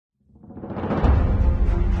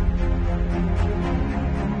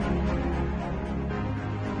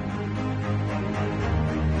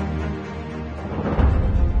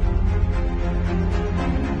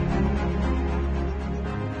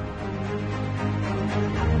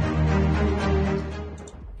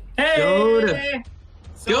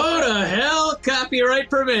Go to hell, copyright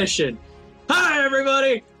permission. Hi,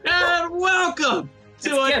 everybody, and welcome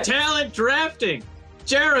to a talent drafting,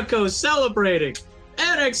 Jericho celebrating,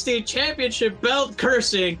 NXT Championship belt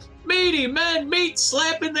cursing, meaty men meat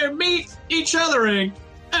slapping their meat each othering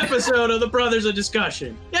episode of the Brothers of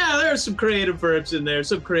Discussion. Yeah, there's some creative verbs in there,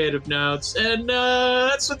 some creative notes, and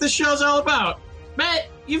that's what this show's all about. Matt,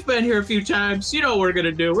 you've been here a few times. You know what we're going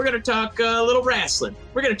to do. We're going to talk a little wrestling.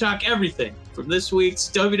 We're going to talk everything from this week's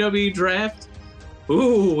WWE draft.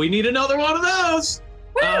 Ooh, we need another one of those.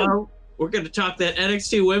 We're going to talk that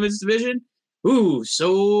NXT women's division. Ooh, so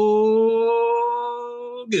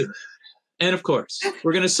good. And of course,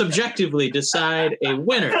 we're going to subjectively decide a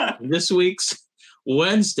winner in this week's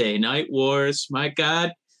Wednesday Night Wars. My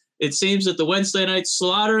God, it seems that the Wednesday night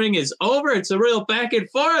slaughtering is over. It's a real back and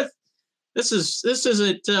forth. This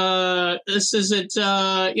isn't the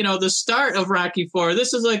start of Rocky IV.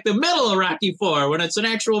 This is like the middle of Rocky IV when it's an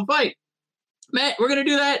actual fight. Matt, we're gonna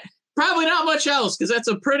do that. Probably not much else because that's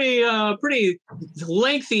a pretty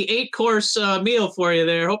lengthy 8-course meal for you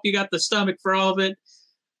there. Hope you got the stomach for all of it.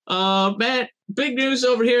 Matt, big news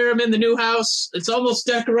over here. I'm in the new house. It's almost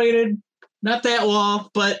decorated. Not that wall,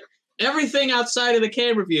 but everything outside of the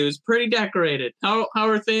camera view is pretty decorated. How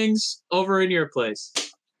are things over in your place?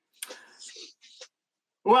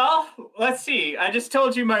 Well, let's see. I just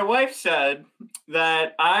told you my wife said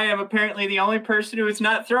that I am apparently the only person who is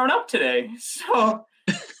not thrown up today. So,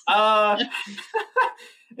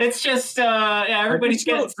 it's just, everybody's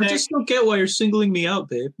getting sick. I just don't get why you're singling me out,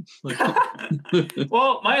 babe.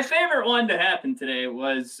 Well, my favorite one to happen today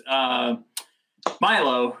was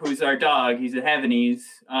Milo, who's our dog. He's a Havanese.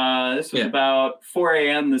 This was about 4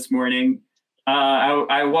 a.m. this morning.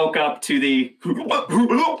 I woke up to the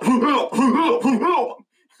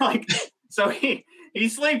so he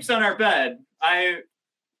sleeps on our bed. I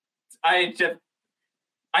hate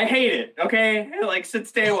it. Okay, like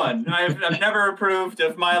since day one, I've never approved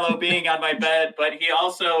of Milo being on my bed, but he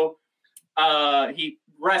also he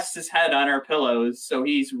rests his head on our pillows, so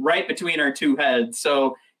he's right between our two heads.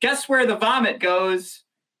 So guess where the vomit goes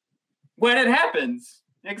when it happens?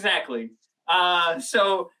 Exactly.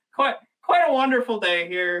 So quite a wonderful day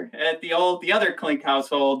here at the other Clink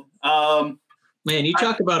household. Man, you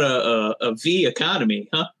talk about a V economy,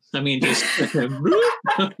 huh? I mean, just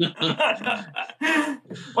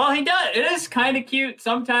well, he does. It is kind of cute.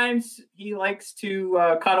 Sometimes he likes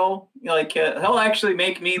to cuddle. Like he'll actually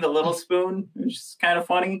make me the little spoon, which is kind of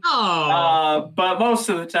funny. But most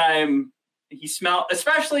of the time, he smells,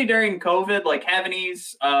 especially during COVID. Like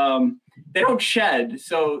Havanese, they don't shed,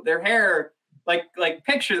 so their hair, like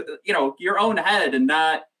picture, your own head, and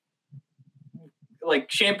not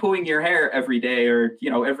like shampooing your hair every day or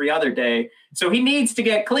every other day. So he needs to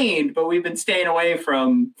get cleaned, but we've been staying away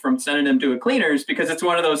from sending him to a cleaners because it's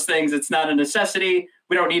one of those things. It's not a necessity.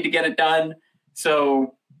 We don't need to get it done.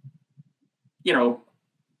 So, we're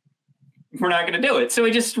not going to do it. So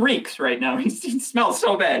he just reeks right now. He smells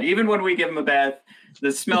so bad. Even when we give him a bath,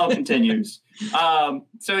 the smell continues.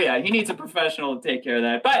 So yeah, he needs a professional to take care of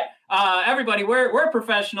that. But everybody, we're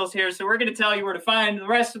professionals here, so we're going to tell you where to find the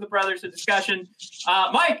rest of the Brothers of Discussion.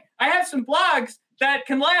 Mike, I have some blogs that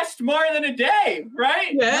can last more than a day,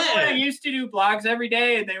 right? Yeah. Remember when I used to do blogs every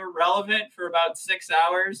day, and they were relevant for about 6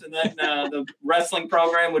 hours, and then the wrestling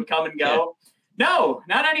program would come and go. Yeah. No,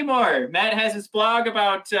 not anymore. Matt has his blog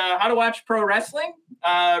about how to watch pro wrestling,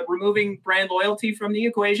 removing brand loyalty from the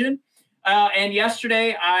equation. And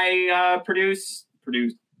yesterday I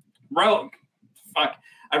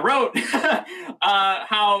wrote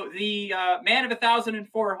how the Man of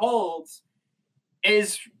 1,004 Holds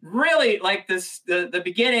is really like the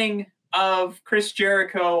beginning of Chris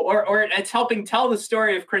Jericho, or it's helping tell the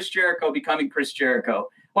story of Chris Jericho becoming Chris Jericho.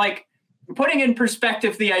 Like putting in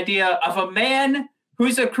perspective the idea of a man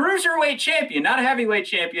who's a cruiserweight champion, not a heavyweight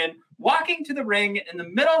champion, walking to the ring in the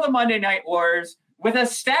middle of the Monday Night Wars with a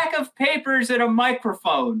stack of papers and a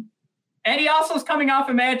microphone. And he also is coming off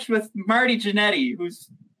a match with Marty Jannetty, who's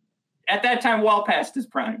at that time well past his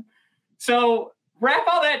prime. So wrap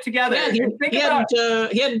all that together. Yeah,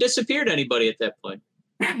 he hadn't disappeared anybody at that point.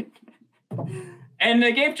 And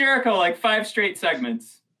they gave Jericho like 5 straight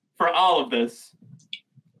segments for all of this.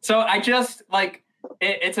 So I just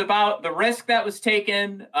it's about the risk that was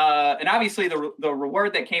taken, and obviously the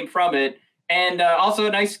reward that came from it. And also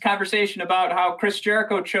a nice conversation about how Chris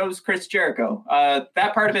Jericho chose Chris Jericho.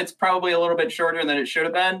 That part of it's probably a little bit shorter than it should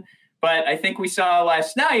have been. But I think we saw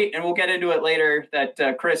last night, and we'll get into it later,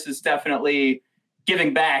 that Chris is definitely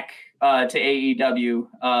giving back to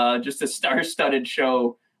AEW. Just a star-studded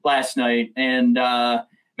show last night. And, man,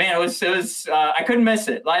 man, it was. I couldn't miss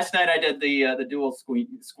it. Last night I did the dual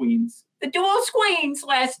screens. The dual screens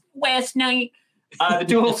last night. The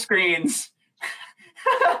dual screens.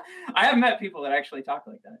 I have met people that actually talk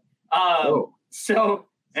like that. So,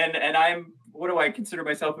 and I'm, what do I consider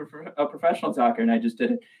myself a professional talker? And I just did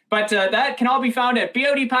it. But that can all be found at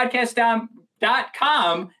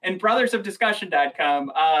bodpodcast.com and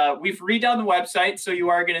brothersofdiscussion.com. We've redone the website, so you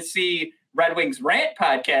are going to see Red Wings Rant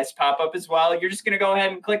podcast pop up as well. You're just going to go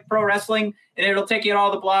ahead and click Pro Wrestling, and it'll take you to all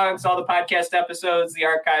the blogs, all the podcast episodes, the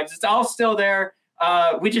archives. It's all still there.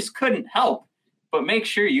 We just couldn't help but make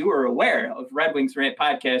sure you are aware of Red Wings Rant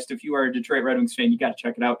podcast. If you are a Detroit Red Wings fan, you got to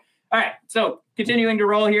check it out. All right, so continuing to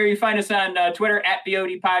roll here, you find us on Twitter at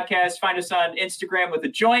BOD Podcast. Find us on Instagram with a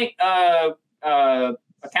joint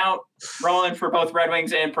account rolling for both Red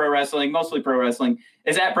Wings and pro wrestling, mostly pro wrestling,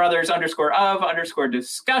 is at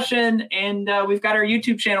brothers_of_discussion. And we've got our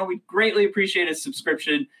YouTube channel. We greatly appreciate a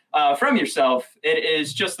subscription from yourself. It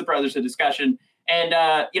is just the Brothers of Discussion. And,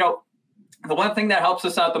 the one thing that helps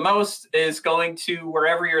us out the most is going to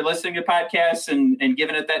wherever you're listening to podcasts and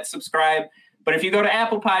giving it that subscribe. But if you go to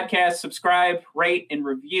Apple Podcasts, subscribe, rate, and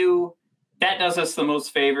review, that does us the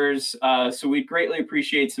most favors. So we'd greatly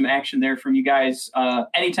appreciate some action there from you guys.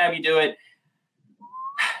 Anytime you do it,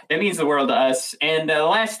 it means the world to us. And the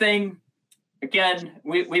last thing, again,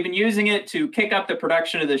 we've been using it to kick up the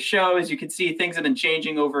production of the show. As you can see, things have been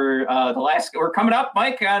changing over we're coming up,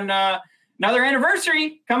 Mike, on another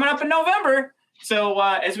anniversary coming up in November. So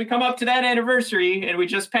as we come up to that anniversary, and we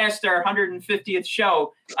just passed our 150th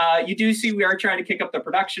show, you do see we are trying to kick up the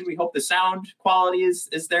production. We hope the sound quality is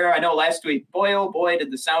there. I know last week, boy, oh boy, did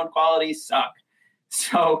the sound quality suck.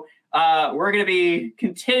 So we're going to be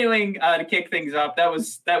continuing to kick things up. That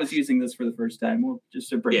was using this for the first time. We'll just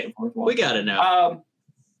to break the fourth wall. We got it now.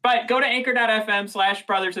 But go to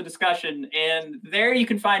anchor.fm/brothers of discussion, and there you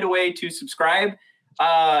can find a way to subscribe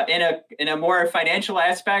in a more financial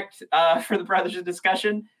aspect for the Brothers of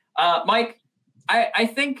Discussion. Mike, I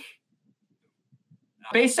think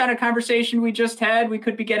based on a conversation we just had, we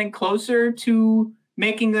could be getting closer to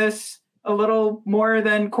making this a little more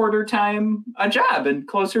than quarter time a job and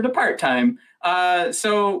closer to part time.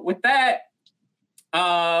 So with that,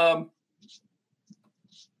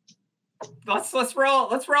 let's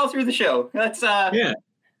roll through the show.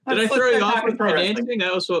 Did I throw you off with my dancing?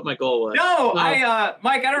 That was what my goal was. No,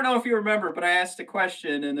 Mike, I don't know if you remember, but I asked a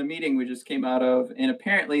question in the meeting we just came out of, and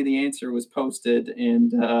apparently the answer was posted.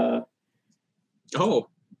 And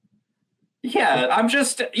yeah, I'm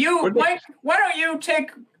just Mike. Why don't you take?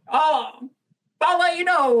 I'll let you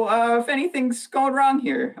know if anything's going wrong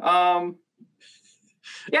here. Yeah,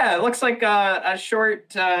 it looks like a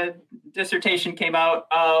short dissertation came out.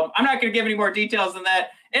 I'm not going to give any more details than that.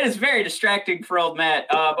 It is very distracting for old Matt.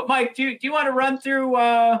 But Mike, do you want to run through?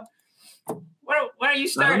 Why don't you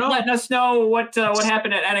start letting us know what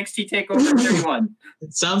happened at NXT TakeOver 31?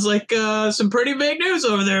 It sounds like some pretty big news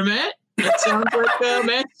over there, Matt. It sounds like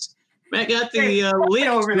Matt got the lead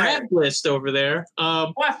over draft list over there.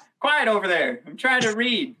 Quiet over there. I'm trying to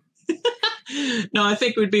read. No, I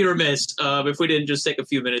think we'd be remiss if we didn't just take a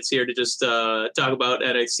few minutes here to just talk about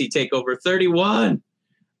NXT TakeOver 31.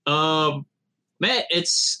 Matt, I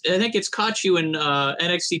think it's caught you in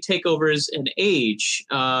NXT TakeOvers in age.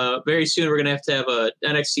 Very soon we're going to have a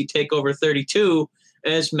NXT TakeOver 32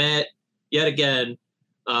 as Matt, yet again,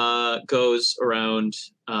 goes around.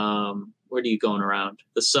 Where are you going around?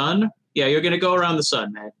 The sun? Yeah, you're going to go around the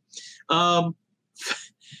sun, Matt.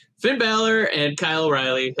 Finn Balor and Kyle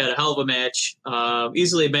O'Reilly had a hell of a match.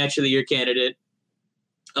 Easily a match of the year candidate.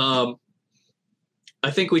 I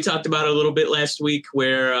think we talked about it a little bit last week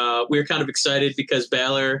where we were kind of excited because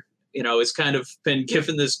Balor, has kind of been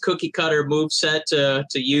given this cookie cutter move set to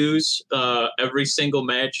use every single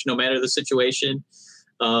match, no matter the situation.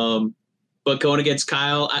 But going against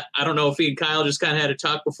Kyle, I don't know if he and Kyle just kind of had a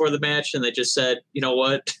talk before the match and they just said, you know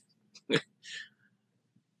what?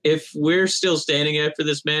 If we're still standing after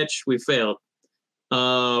this match, we failed.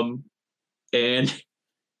 And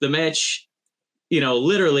the match,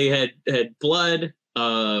 literally had blood,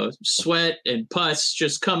 sweat, and pus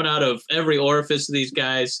just coming out of every orifice of these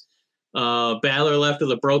guys. Balor left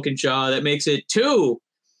with a broken jaw. That makes it two,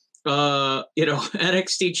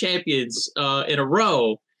 NXT champions in a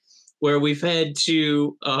row where we've had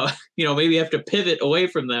to, maybe have to pivot away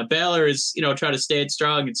from them. Balor is, trying to stand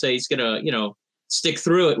strong and say he's going to, stick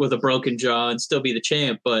through it with a broken jaw and still be the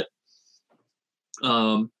champ. But,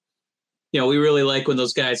 we really like when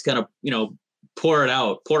those guys kind of, pour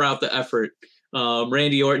out the effort.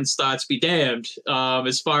 Randy Orton's thoughts be damned.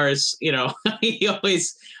 As far as, he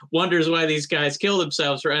always wonders why these guys kill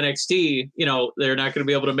themselves for NXT. They're not going to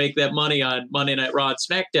be able to make that money on Monday Night Raw and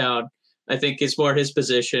SmackDown, I think is more his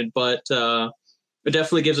position. But it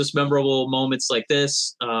definitely gives us memorable moments like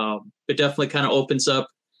this. It definitely kind of opens up,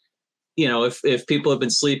 if people have been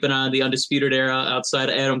sleeping on the Undisputed Era outside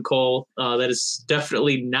of Adam Cole, that is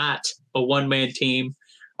definitely not a one-man team.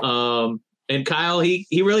 And Kyle, he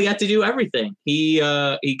really got to do everything. He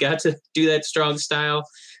got to do that strong style.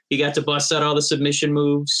 He got to bust out all the submission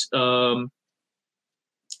moves. And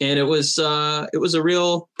it was a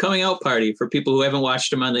real coming out party for people who haven't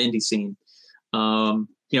watched him on the indie scene.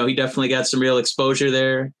 He definitely got some real exposure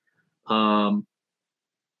there. And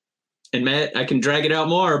Matt, I can drag it out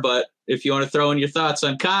more, but if you want to throw in your thoughts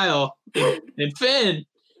on Kyle and Finn,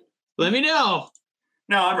 let me know.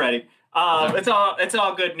 No, I'm ready. It's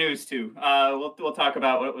all good news too. We'll talk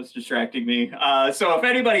about what was distracting me. So if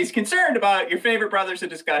anybody's concerned about your favorite brothers in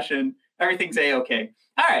discussion, everything's A-okay.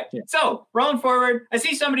 All right. Yeah. So rolling forward, I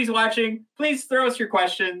see somebody's watching. Please throw us your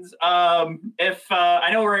questions. If I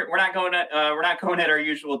know we're not going at our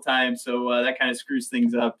usual time, so that kind of screws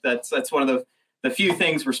things up. That's one of the few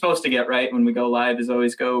things we're supposed to get right when we go live is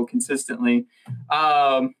always go consistently.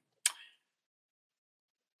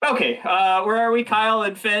 Okay. Where are we, Kyle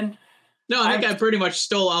and Finn? No, I think I pretty much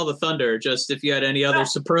stole all the thunder. Just if you had any other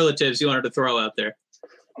superlatives you wanted to throw out there.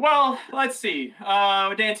 Well, let's see.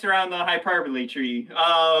 We danced around the hyperbole tree.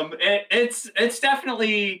 It's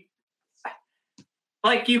definitely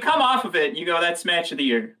like you come off of it and you go, that's match of the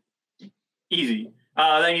year. Easy.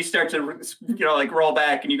 Then you start to, roll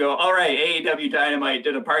back and you go, all right, AEW Dynamite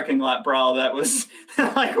did a parking lot brawl. That was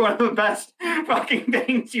like one of the best fucking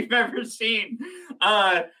things you've ever seen.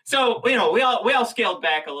 So, we all scaled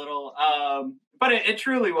back a little, but it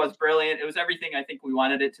truly was brilliant. It was everything I think we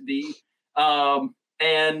wanted it to be.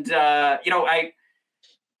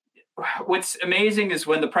 What's amazing is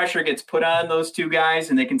when the pressure gets put on those two guys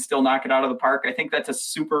and they can still knock it out of the park. I think that's a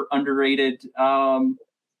super underrated,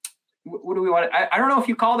 what do we want? I don't know if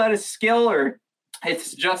you call that a skill or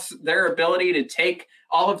it's just their ability to take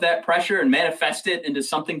all of that pressure and manifest it into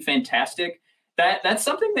something fantastic. That's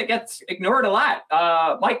something that gets ignored a lot.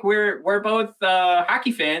 Mike, we're both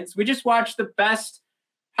hockey fans. We just watched the best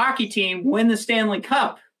hockey team win the Stanley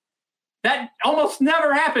Cup. That almost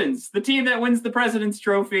never happens. The team that wins the President's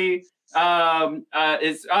Trophy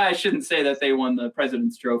I shouldn't say that they won the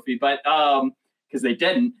President's Trophy, but because they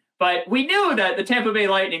didn't. But we knew that the Tampa Bay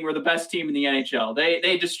Lightning were the best team in the NHL.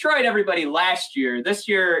 They destroyed everybody last year. This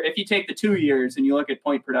year, if you take the 2 years and you look at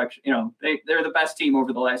point production, they're the best team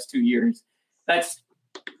over the last 2 years. That's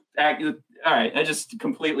all right. I just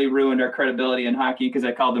completely ruined our credibility in hockey because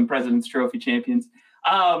I called them President's Trophy champions.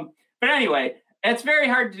 But anyway, it's very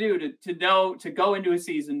hard to do to go into a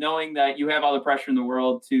season knowing that you have all the pressure in the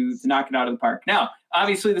world to knock it out of the park. Now,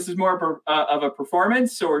 obviously, this is more of a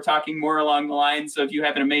performance, so we're talking more along the lines of you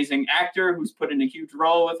have an amazing actor who's put in a huge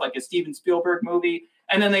role with like a Steven Spielberg movie,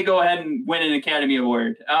 and then they go ahead and win an Academy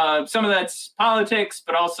Award. Some of that's politics,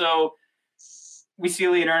 but also we see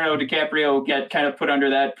Leonardo DiCaprio get kind of put under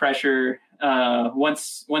that pressure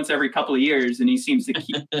once every couple of years, and he seems to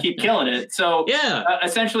keep killing it. So yeah,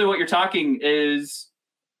 essentially what you're talking is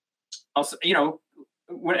also,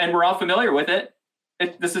 and we're all familiar with it.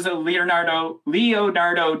 This is a Leonardo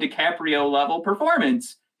DiCaprio level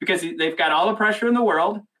performance because they've got all the pressure in the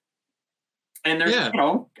world and they're,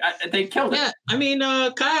 they killed it. Yeah. I mean,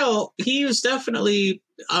 Kyle, he was definitely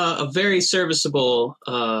a very serviceable,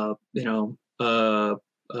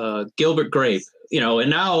 Gilbert Grape, and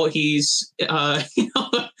now he's, at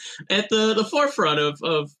the forefront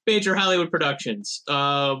of major Hollywood productions.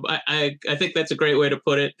 I think that's a great way to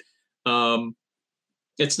put it.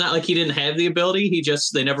 It's not like he didn't have the ability.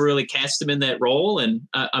 They never really cast him in that role. And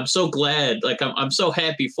I'm so glad, I'm so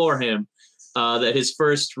happy for him that his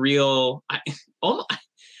first real, I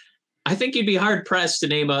think you'd be hard pressed to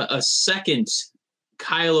name a second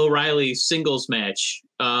Kyle O'Reilly singles match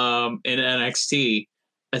in NXT.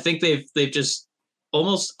 I think they've just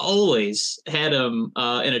almost always had him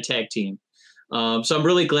in a tag team. So I'm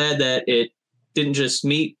really glad that it didn't just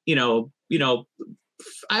meet,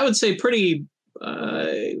 I would say pretty,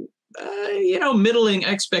 middling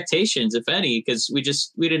expectations, if any, because we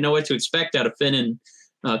didn't know what to expect out of Finn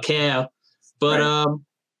and Cal, but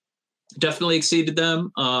definitely exceeded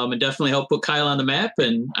them and definitely helped put Kyle on the map.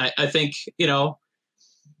 And I think,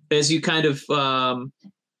 as you kind of,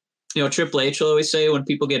 Triple H will always say when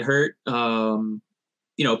people get hurt,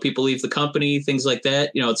 people leave the company, things like that.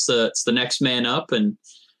 It's the next man up. And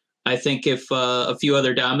I think if a few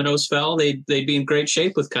other dominoes fell, they'd be in great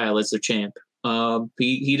shape with Kyle as their champ.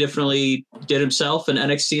 He definitely did himself an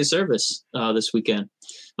NXT service this weekend.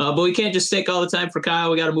 But we can't just take all the time for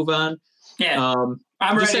Kyle. We got to move on. Yeah.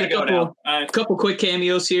 I'm just ready to go now. A couple quick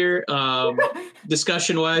cameos here.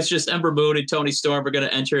 Discussion-wise, just Ember Moon and Toni Storm are going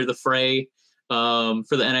to enter the fray for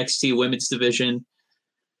the NXT Women's Division.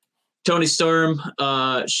 Toni Storm,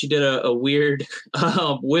 she did a weird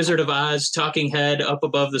Wizard of Oz talking head up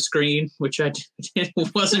above the screen, which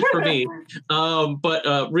wasn't for me.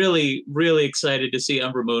 But really, really excited to see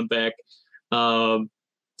Ember Moon back.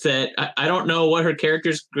 That I don't know what her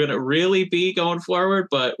character's going to really be going forward,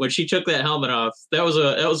 but when she took that helmet off, that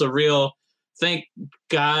was a real thank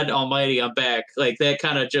God Almighty I'm back. Like that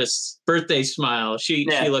kind of just birthday smile. She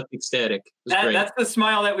looked ecstatic. That's the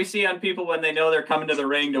smile that we see on people when they know they're coming to the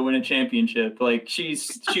ring to win a championship. Like she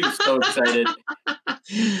was so excited.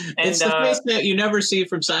 It's the face that you never see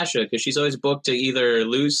from Sasha because she's always booked to either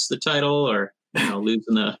lose the title or lose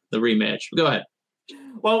in the rematch. Go ahead.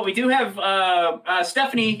 Well, we do have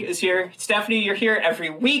Stephanie is here. Stephanie, you're here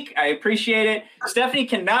every week. I appreciate it. Stephanie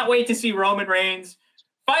cannot wait to see Roman Reigns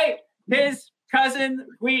fight his cousin.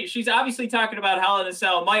 She's obviously talking about Hell in a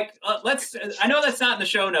Cell. Mike, I know that's not in the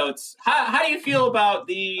show notes. How do you feel about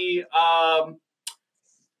the I'm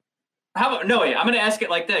going to ask it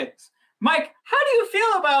like this. Mike, how do you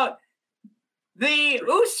feel about the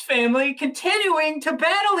Uce family continuing to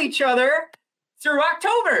battle each other through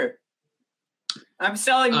October? I'm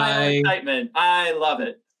selling my excitement. I love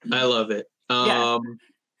it. I love it.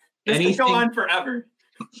 This could go on forever.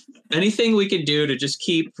 Anything we can do to just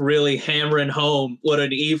keep really hammering home what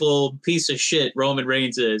an evil piece of shit Roman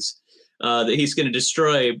Reigns is, that he's going to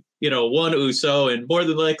destroy, one Uso and more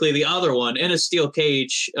than likely the other one in a steel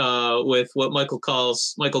cage with what Michael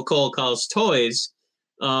Cole calls toys.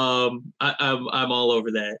 I'm all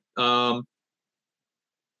over that.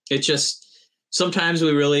 It just sometimes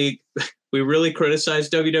we really criticize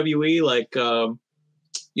WWE, like,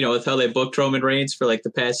 with how they booked Roman Reigns for like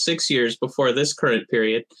the past 6 years before this current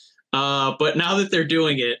period. But now that they're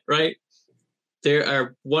doing it, right, they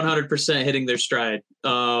are 100% hitting their stride.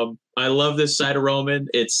 I love this side of Roman.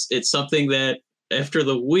 It's something that after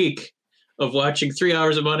the week of watching 3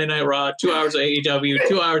 hours of Monday Night Raw, 2 hours of AEW,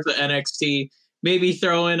 2 hours of NXT, maybe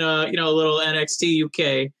throw in a little NXT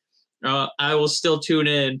UK. I will still tune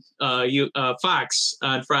in Fox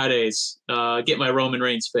on Fridays, get my Roman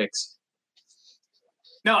Reigns fix.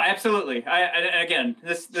 No, absolutely. Again,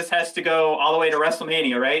 this has to go all the way to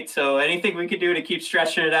WrestleMania, right? So anything we can do to keep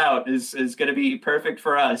stretching it out is going to be perfect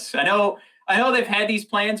for us. I know they've had these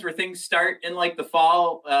plans where things start in like the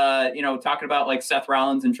fall, talking about like Seth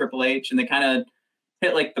Rollins and Triple H, and they kind of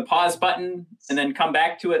hit like the pause button and then come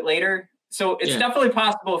back to it later. So it's definitely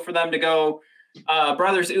possible for them to go.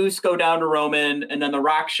 Brothers Uce go down to Roman, and then The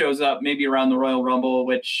Rock shows up maybe around the Royal Rumble,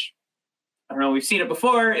 which I don't know. We've seen it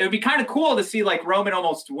before. It would be kind of cool to see like Roman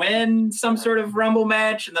almost win some sort of Rumble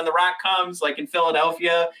match, and then The Rock comes like in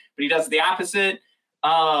Philadelphia, but he does the opposite.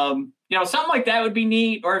 Something like that would be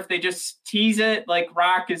neat. Or if they just tease it, like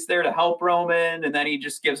Rock is there to help Roman, and then he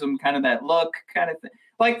just gives him kind of that look kind of thing.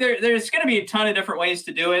 Like there's going to be a ton of different ways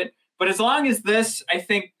to do it. But as long as this, I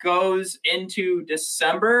think, goes into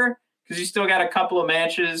December, because you still got a couple of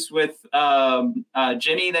matches with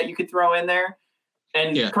Jimmy that you could throw in there.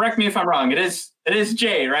 And correct me if I'm wrong. It is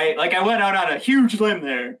Jay, right? Like I went out on a huge limb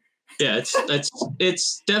there. Yeah,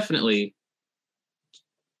 it's definitely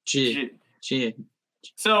Jay.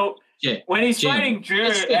 So when he's fighting Jay,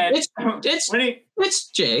 it's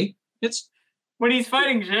Jay. When he's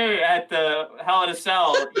fighting Jay at the Hell in a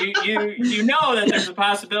Cell, you know that there's a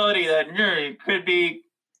possibility that Jay could be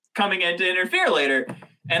coming in to interfere later.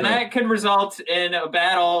 And that could result in a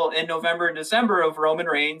battle in November and December of Roman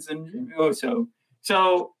Reigns and Uso.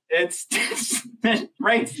 So it's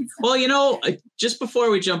right. Well, just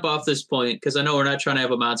before we jump off this point, because I know we're not trying to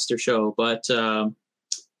have a monster show, but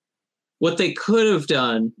what they could have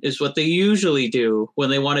done is what they usually do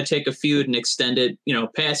when they want to take a feud and extend it,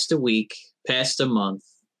 past a week, past a month,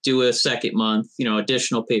 do a second month,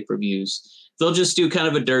 additional pay-per-views. They'll just do kind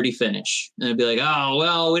of a dirty finish. And they'll be like, oh,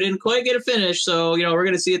 well, we didn't quite get a finish, so, we're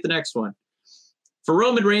going to see it the next one. For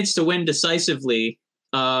Roman Reigns to win decisively,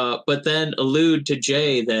 but then allude to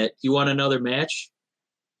Jay that you want another match?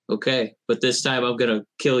 Okay, but this time I'm going to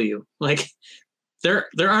kill you. Like, there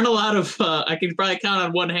aren't a lot of I can probably count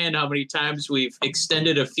on one hand how many times we've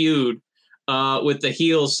extended a feud with the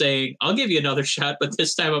heels saying, I'll give you another shot, but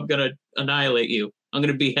this time I'm going to annihilate you. I'm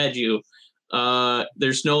going to behead you.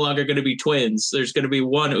 There's no longer going to be twins. There's going to be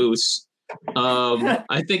one Uce.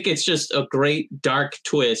 I think it's just a great dark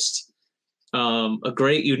twist, a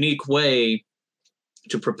great unique way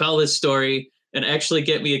to propel this story. and actually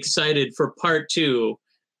get me excited for part 2,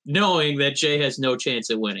 knowing that Jay has no chance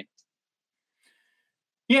at winning.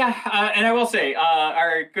 Yeah, and I will say,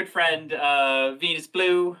 our good friend Venus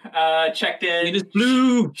Blue checked in. Venus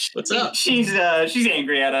Blue, what's up? She's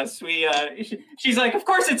angry at us. She's like, of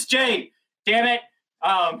course it's Jay. Damn it.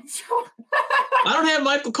 I don't have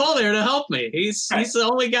Michael Cole there to help me. He's the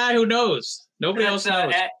only guy who knows. Nobody else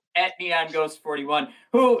knows. At Neon Ghost 41,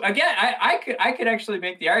 who again, I could actually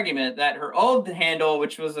make the argument that her old handle,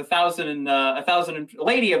 which was 1,000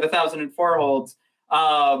 lady of 1,004 holds,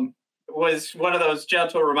 was one of those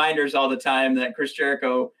gentle reminders all the time that Chris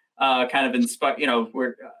Jericho kind of inspired,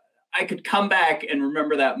 where I could come back and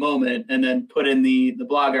remember that moment and then put in the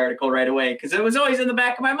blog article right away because it was always in the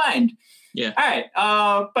back of my mind. Yeah. All right.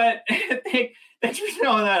 But thanks for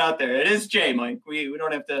throwing that out there. It is Jay, Mike. We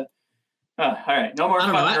don't have to. All right. No more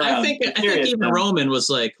fucking around. I think even Roman was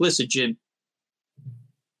like, listen, Jim.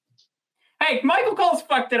 Hey, Michael Cole's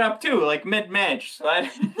fucked it up too, like mid-match. So I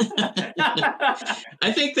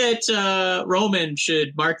think that Roman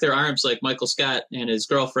should mark their arms like Michael Scott and his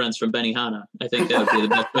girlfriends from Benihana. I think that would be the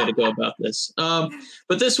best way to go about this.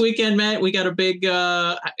 But this weekend, Matt, we got a big.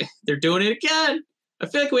 They're doing it again. I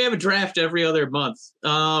feel like we have a draft every other month.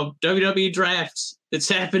 WWE drafts. It's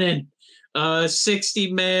happening.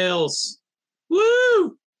 60 males.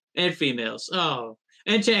 Woo! And females. Oh.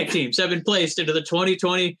 And tag teams have been placed into the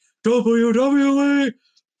 2020 WWE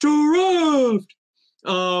draft.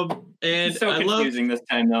 And it's so confusing this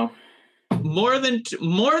time, though. More than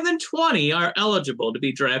 20 are eligible to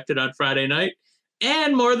be drafted on Friday night,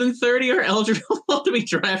 and more than 30 are eligible to be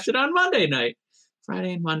drafted on Monday night.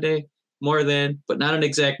 Friday and Monday, more than, but not an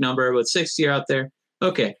exact number, but 60 are out there.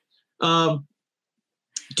 Okay. More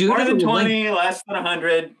than 20, less than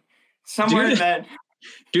 100, somewhere in that.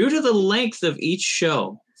 Due to the length of each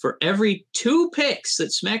show, for every 2 picks that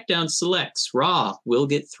SmackDown selects, Raw will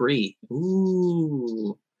get 3.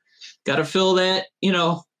 Ooh. Got to fill that,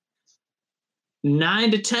 9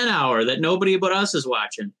 to 10 hour that nobody but us is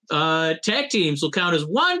watching. Tag teams will count as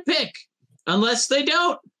 1 pick unless they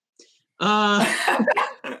don't. I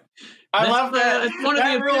love that. It's one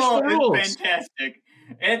that of the official rules. Is fantastic.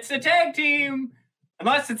 It's a tag team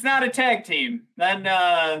unless it's not a tag team. Then we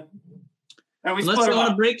unless they want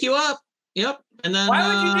to break you up. Yep. And then why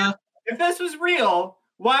would you do if this was real,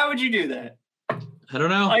 why would you do that? I don't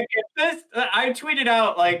know. Like if this, I tweeted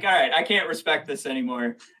out like, all right, I can't respect this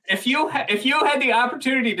anymore. If you had the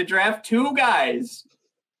opportunity to draft 2 guys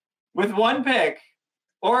with 1 pick,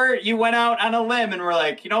 or you went out on a limb and were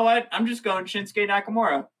like, you know what, I'm just going Shinsuke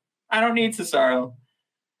Nakamura. I don't need Cesaro.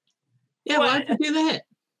 Yeah, why'd you do that?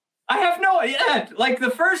 I have no idea. Like the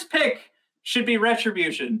first pick should be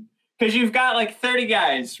Retribution because you've got like 30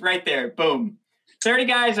 guys right there. Boom. 30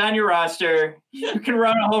 guys on your roster. You can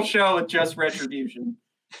run a whole show with just Retribution.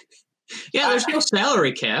 Yeah, there's no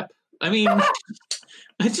salary cap. I mean,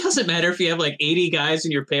 it doesn't matter if you have like 80 guys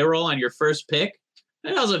in your payroll on your first pick.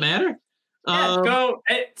 It doesn't matter. Yeah,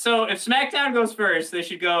 so if SmackDown goes first, they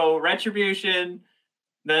should go Retribution,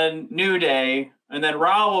 then New Day, and then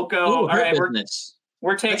Raw will go. All right,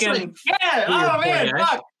 we're taking. Like oh man,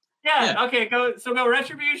 fuck. Yeah. Okay. Go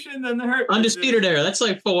Retribution, then the Hurt. Undisputed Era. That's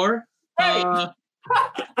like 4. Right.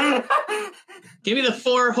 Give me the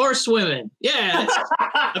 4 horsewomen. Yeah,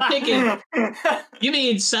 I'm thinking. You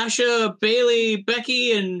mean Sasha, Bailey,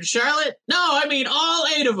 Becky, and Charlotte? No, I mean all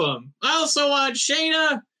 8 of them. I also want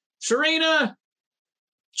Shayna, Serena,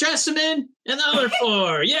 Jessamine, and the other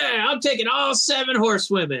 4. Yeah, I'm taking all 7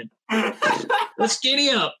 horsewomen. Let's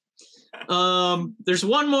giddy up. There's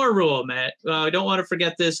one more rule, Matt. I don't want to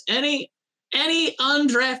forget this. Any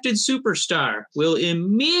undrafted superstar will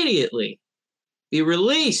immediately be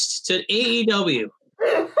released to AEW.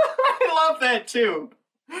 I love that too.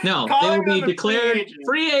 No, they will be declared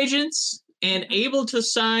free agents and able to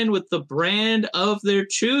sign with the brand of their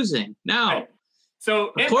choosing. Now, right.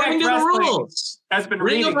 So according to the rules, has been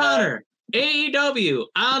Ring of Honor, AEW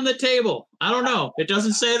on the table. I don't know. It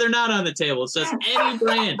doesn't say they're not on the table. It says any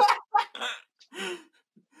brand.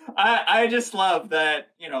 I just love that,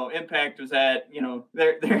 Impact was at,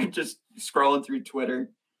 they're just scrolling through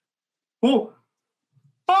Twitter.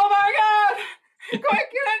 Oh my God! Quick, get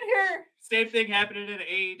in here! Same thing happening in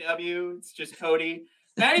AEW. It's just Cody.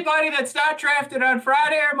 Anybody that's not drafted on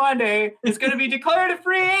Friday or Monday is going to be declared a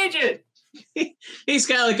free agent. He's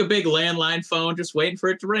got like a big landline phone just waiting for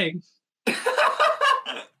it to ring.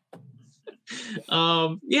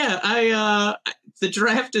 The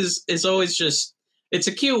draft is always just, it's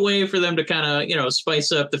a cute way for them to kind of,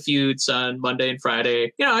 spice up the feuds on Monday and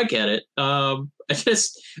Friday. I get it.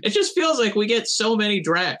 It just feels like we get so many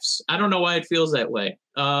drafts. I don't know why it feels that way.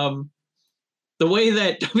 the way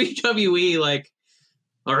that WWE, like,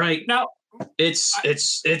 all right, now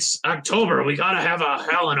it's October. We got to have a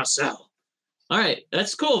Hell in a Cell. All right,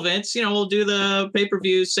 that's cool, Vince. We'll do the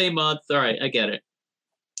pay-per-view same month. All right, I get it.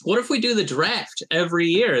 What if we do the draft every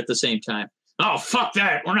year at the same time? Oh, fuck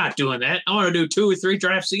that. We're not doing that. I want to do 2 or 3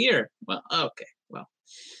 drafts a year. Well, okay. Well,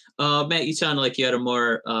 Matt, you sounded like you had a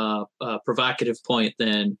more provocative point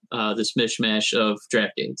than this mishmash of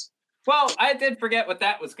draft dates. Well, I did forget what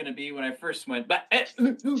that was going to be when I first went. But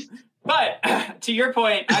to your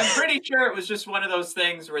point, I'm pretty sure it was just one of those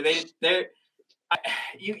things where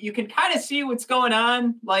you can kind of see what's going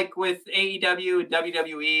on, like with AEW,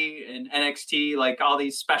 WWE, and NXT. Like all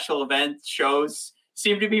these special event shows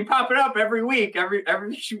seem to be popping up every week.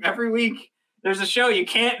 Every week, there's a show you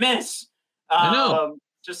can't miss. I know.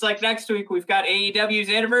 Just like next week, we've got AEW's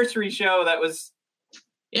anniversary show that was.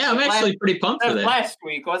 Yeah, I'm actually pretty pumped for that. Last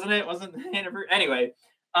week, wasn't it? Wasn't the anniversary? Anyway.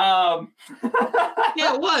 Yeah,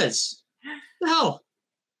 it was. Hell.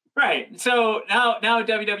 Right. So now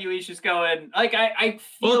WWE's just going, like, I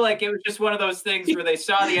feel like it was just one of those things where they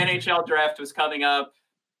saw the NHL draft was coming up.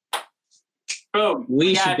 Boom.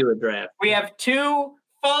 We should do a draft. We have 2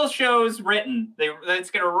 full shows written. It's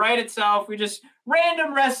going to write itself. We just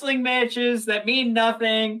random wrestling matches that mean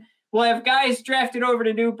nothing. We'll have guys drafted over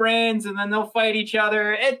to new brands, and then they'll fight each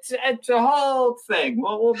other. It's a whole thing.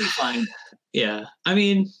 We'll be fine. Yeah, I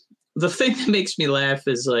mean, the thing that makes me laugh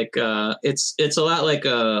is like it's a lot like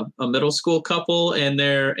a middle school couple and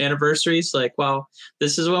their anniversaries. Like, wow,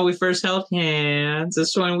 this is when we first held hands.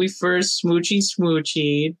 This is when we first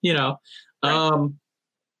smoochy. Right.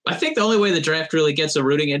 I think the only way the draft really gets a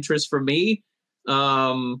rooting interest for me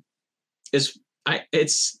is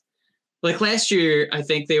it's. Like last year, I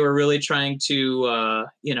think they were really trying to,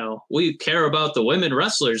 we care about the women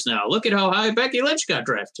wrestlers now. Look at how high Becky Lynch got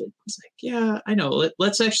drafted. It's like, yeah, I know.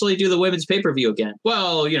 Let's actually do the women's pay-per-view again.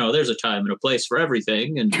 Well, there's a time and a place for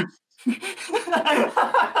everything. And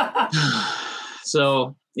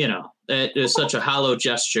so, that is such a hollow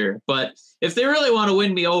gesture. But if they really want to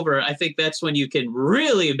win me over, I think that's when you can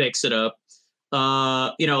really mix it up.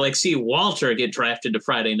 Like see Walter get drafted to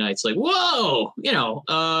Friday nights. Like, whoa,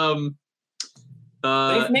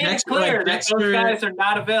 they've made it clear that those guys are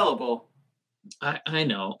not available. I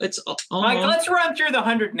know. It's like, let's run through the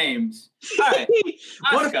 100 names. All right.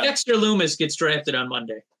 What if Dexter Lumis gets drafted on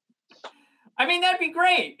Monday? I mean, that'd be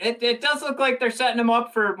great. It does look like they're setting him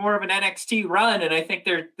up for more of an NXT run, and I think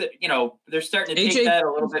they're starting to take that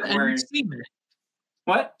a little bit more.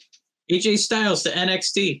 What? AJ Styles to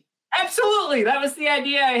NXT. Absolutely. That was the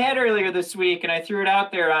idea I had earlier this week, and I threw it out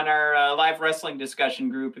there on our live wrestling discussion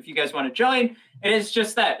group. If you guys want to join, it is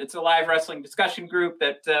just that. It's a live wrestling discussion group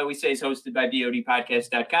that we say is hosted by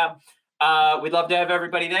BODpodcast.com. We'd love to have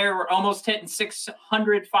everybody there. We're almost hitting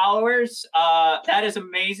 600 followers. That is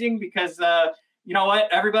amazing because, you know what,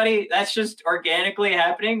 everybody, that's just organically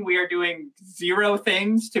happening. We are doing 0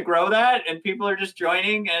 things to grow that, and people are just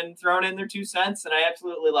joining and throwing in their 2 cents, and I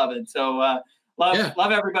absolutely love it. So,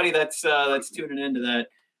 Love everybody that's tuning into that.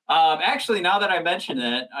 Actually, now that I mentioned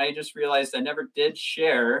that, I just realized I never did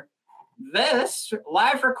share this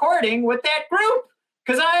live recording with that group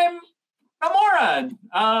because I'm a moron.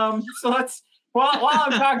 So let's while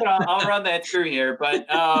I'm talking, I'll run that through here. But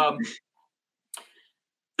oh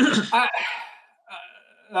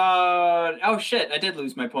shit, I did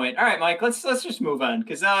lose my point. All right, Mike, let's just move on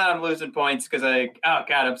because now I'm losing points because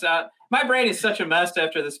my brain is such a mess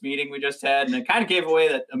after this meeting we just had, and it kind of gave away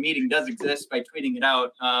that a meeting does exist by tweeting it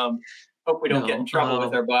out. Hope we don't get in trouble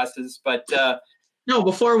with our bosses. But no,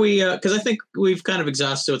 before we, because I think we've kind of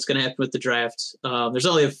exhausted what's going to happen with the draft. There's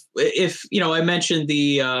only if I mentioned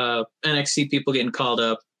the NXT people getting called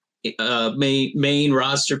up, main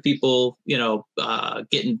roster people,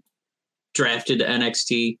 getting drafted to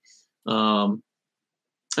NXT.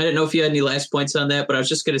 I didn't know if you had any last points on that, but I was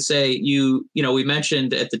just going to say, we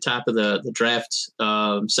mentioned at the top of the draft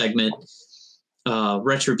segment,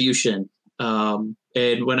 Retribution. And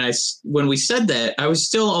when we said that, I was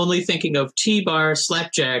still only thinking of T-Bar,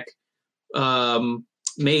 Slapjack,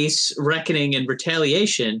 Mace, Reckoning, and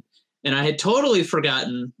Retaliation. And I had totally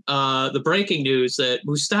forgotten the breaking news that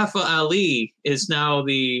Mustafa Ali is now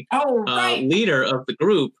the leader of the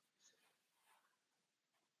group.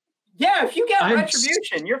 Yeah, if you get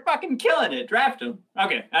Retribution, you're fucking killing it. Draft him.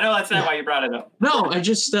 Okay, I know that's not why you brought it up. No, I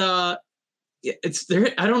just it's there.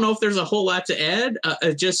 I don't know if there's a whole lot to add.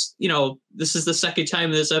 This is the second time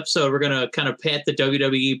in this episode we're gonna kind of pat the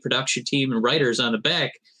WWE production team and writers on the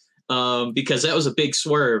back because that was a big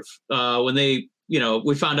swerve when they,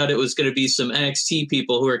 we found out it was going to be some NXT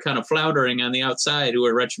people who were kind of floundering on the outside who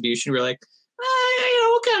were Retribution. We were like,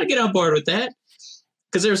 we'll kind of get on board with that.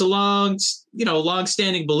 because there's a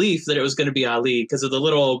long-standing belief that it was going to be Ali because of the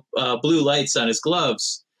little blue lights on his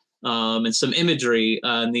gloves, and some imagery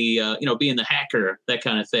on the being the hacker, that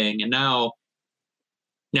kind of thing. And now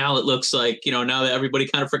it looks like, now that everybody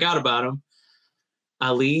kind of forgot about him,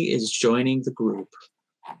 Ali is joining the group.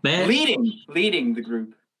 Man, leading the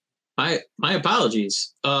group. My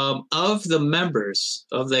apologies. Of the members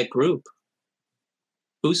of that group,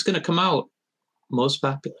 who's going to come out most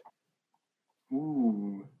popular?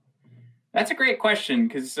 Ooh, that's a great question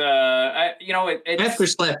because it's after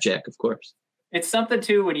Slapjack, of course. It's something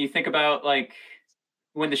too when you think about like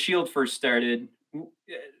when the Shield first started.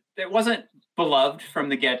 It wasn't beloved from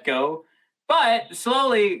the get-go, but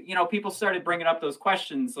slowly, people started bringing up those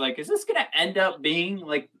questions like, is this going to end up being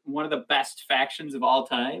like one of the best factions of all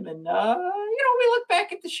time? And we look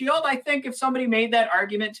back at the Shield. I think if somebody made that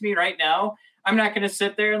argument to me right now, I'm not going to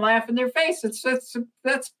sit there and laugh in their face.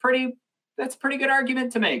 That's pretty good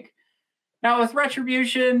argument to make. Now with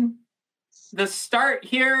Retribution, the start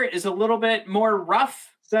here is a little bit more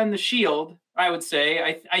rough than the Shield, I would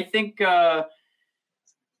say. I think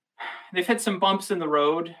they've hit some bumps in the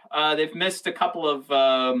road. They've missed a couple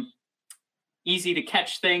of easy to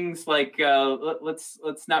catch things, like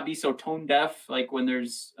let's not be so tone deaf. Like when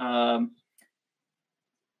there's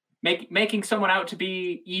making someone out to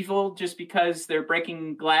be evil just because they're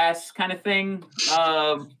breaking glass, kind of thing.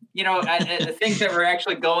 Things that were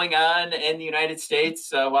actually going on in the United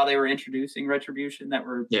States while they were introducing Retribution that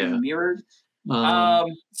were being mirrored.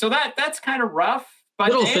 So that's kind of rough.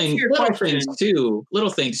 But little things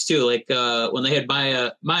too. Like when they had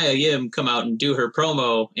Maya Yim come out and do her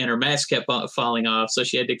promo, and her mask kept falling off, so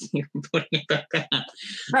she had to keep putting it back on.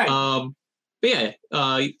 Right. But yeah.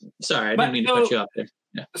 Sorry, I didn't mean to cut you off there.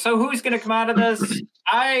 Yeah. So who's going to come out of this?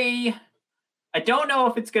 I don't know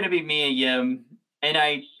if it's going to be Mia Yim, and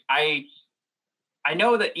I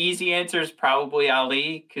know the easy answer is probably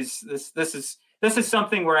Ali, because this is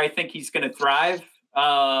something where I think he's going to thrive.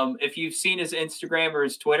 If you've seen his Instagram or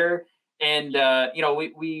his Twitter, and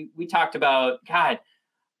we talked about, God,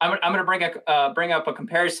 I'm going to bring up a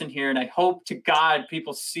comparison here, and I hope to God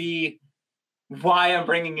people see why I'm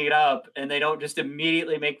bringing it up, and they don't just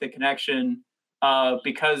immediately make the connection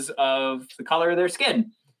because of the color of their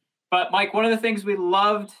skin. But Mike, one of the things we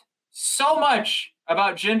loved so much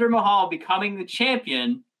about Jinder Mahal becoming the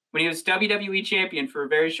champion when he was WWE champion for a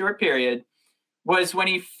very short period was when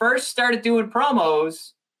he first started doing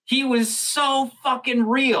promos, he was so fucking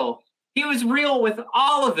real. He was real with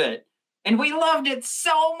all of it. And we loved it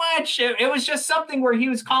so much. It was just something where he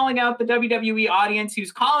was calling out the WWE audience. He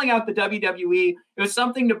was calling out the WWE. It was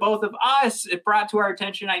something to both of us. It brought to our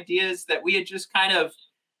attention ideas that we had just kind of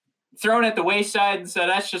thrown at the wayside and said,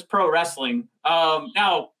 that's just pro wrestling.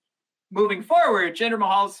 Now, moving forward, Jinder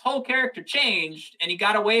Mahal's whole character changed, and he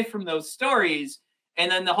got away from those stories.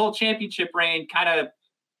 And then the whole championship reign kind of,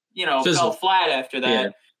 fell flat after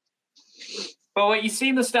that. Yeah. But what you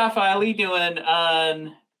see Mustafa Ali doing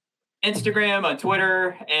on Instagram, on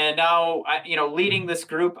Twitter, and now, leading this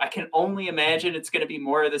group, I can only imagine it's going to be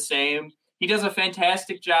more of the same. He does a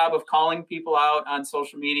fantastic job of calling people out on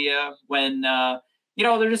social media when,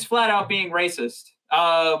 they're just flat out being racist.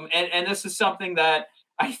 And this is something that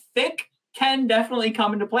I think can definitely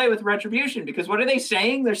come into play with Retribution, because what are they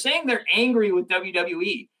saying? They're saying they're angry with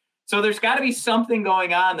WWE. So there's got to be something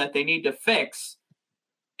going on that they need to fix.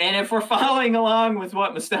 And if we're following along with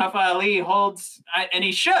what Mustafa Ali holds, and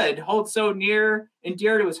he should hold so near and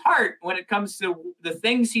dear to his heart when it comes to the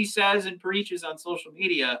things he says and preaches on social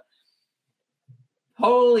media,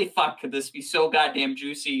 holy fuck, could this be so goddamn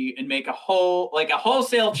juicy and make a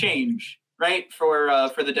wholesale change, right, for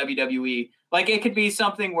the WWE. Like, it could be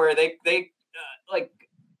something where they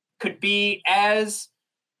could be as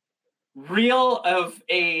real of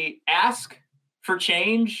a ask for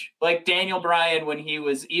change, like Daniel Bryan when he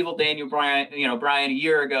was evil Daniel Bryan, Bryan a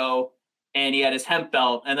year ago, and he had his hemp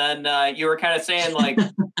belt. And then you were kind of saying, like,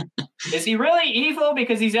 is he really evil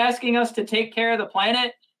because he's asking us to take care of the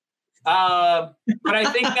planet? But I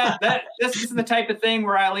think that this is the type of thing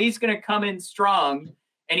where Ali's going to come in strong,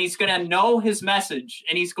 and he's going to know his message,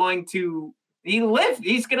 and he's going to live.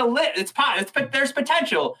 There's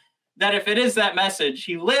potential that if it is that message,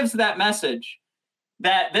 he lives that message,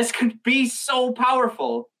 that this could be so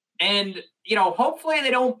powerful. And, hopefully they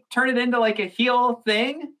don't turn it into like a heel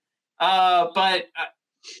thing. But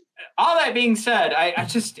all that being said,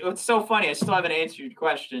 it's so funny. I still haven't answered your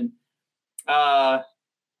question. But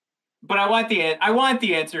I want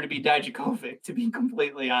the answer to be Dijakovic, to be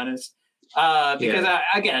completely honest. Because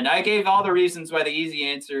I gave all the reasons why the easy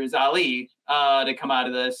answer is Ali to come out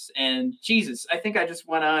of this. And Jesus, I think I just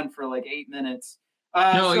went on for like 8 minutes.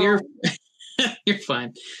 No, you're you're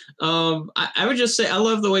fine. I would just say I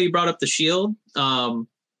love the way you brought up the Shield.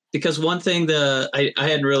 Because one thing I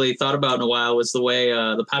hadn't really thought about in a while was the way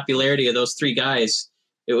the popularity of those three guys.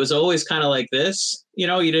 It was always kind of like this. You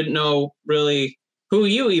know, you didn't know really who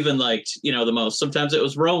you even liked, the most. Sometimes it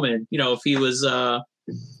was Roman, if he was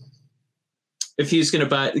going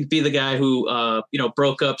to be the guy who,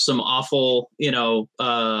 broke up some awful,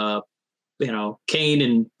 Kane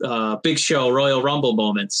and Big Show Royal Rumble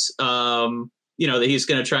moments, that he's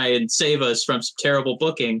going to try and save us from some terrible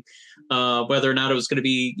booking, whether or not it was going to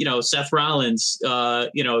be, Seth Rollins,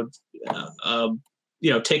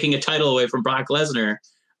 taking a title away from Brock Lesnar.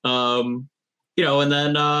 And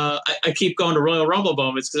then I keep going to Royal Rumble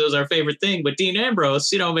moments because it was our favorite thing. But Dean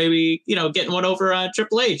Ambrose, maybe, getting one over on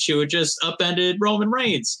Triple H, who had just upended Roman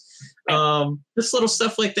Reigns. Just little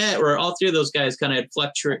stuff like that where all three of those guys kind of had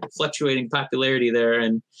fluctuating popularity there.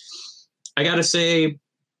 And I got to say,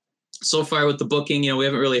 so far with the booking, we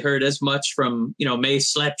haven't really heard as much from,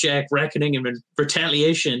 Mace, Slapjack, Reckoning, and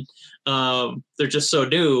Retaliation. They're just so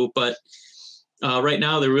new. But right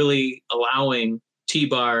now they're really allowing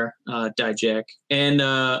T-Bar, Dijak, and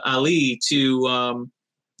Ali to,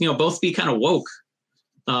 both be kind of woke.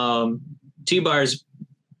 T-Bar's,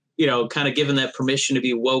 kind of given that permission to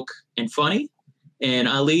be woke and funny, and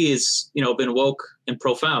Ali is, been woke and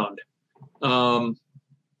profound.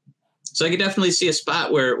 So I could definitely see a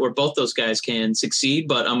spot where both those guys can succeed,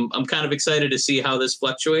 but I'm kind of excited to see how this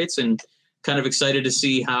fluctuates, and kind of excited to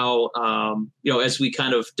see how, as we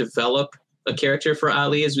kind of develop a character for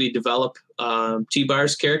Ali, as we develop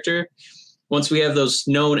T-Bar's character. Once we have those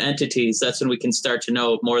known entities, that's when we can start to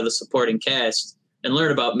know more of the supporting cast and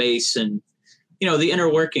learn about Mace and, the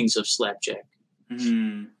inner workings of Slapjack,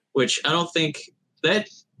 which I don't think that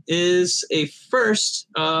is a first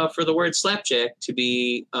for the word Slapjack to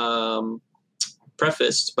be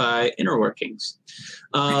prefaced by inner workings.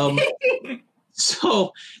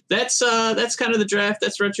 So that's kind of the draft.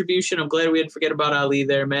 That's Retribution. I'm glad we didn't forget about Ali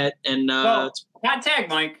there, Matt. And hot tag,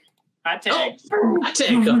 Mike. Hot tag. Oh, hot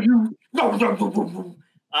tag.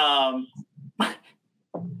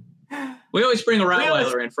 We always bring a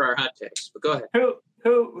Rottweiler in for our hot tags, but go ahead.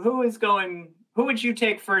 Who is going? Who would you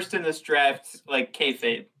take first in this draft? Like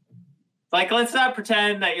kayfabe. Like, let's not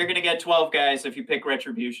pretend that you're going to get 12 guys if you pick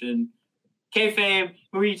Retribution. Kayfabe,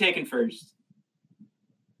 who are you taking first?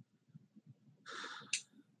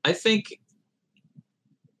 I think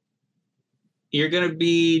you're going to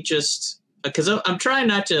be just because I'm trying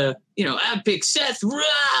not to, I pick Seth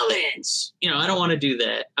Rollins. I don't want to do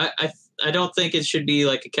that. I don't think it should be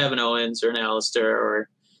like a Kevin Owens or an Alistair or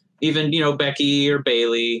even, Becky or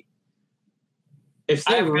Bayley. If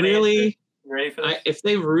they really, if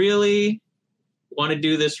they really want to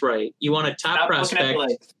do this right, you want a top prospect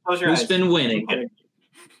who's been winning.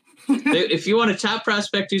 If you want a top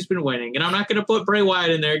prospect who's been winning, and I'm not going to put Bray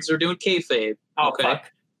Wyatt in there because we're doing kayfabe. Oh, okay.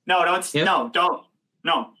 Fuck. No, don't. Yep.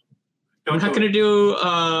 No. I'm not going to do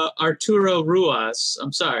Arturo Ruas.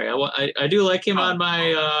 I'm sorry. I do like him on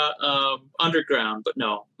my underground, but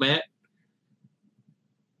no, Matt.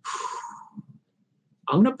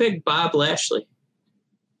 I'm going to pick Bob Lashley.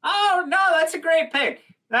 Oh, no, that's a great pick.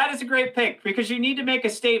 That is a great pick because you need to make a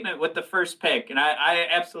statement with the first pick, and I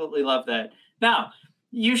absolutely love that. Now,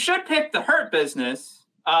 you should pick the Hurt Business,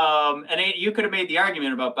 and you could have made the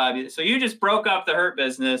argument about Bobby. So you just broke up the Hurt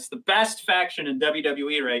Business, the best faction in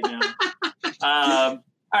WWE right now.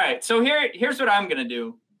 All right, so here's what I'm going to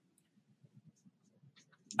do.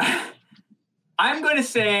 I'm going to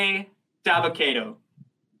say Dabba-Kato.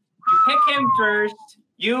 You pick him first.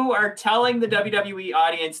 You are telling the WWE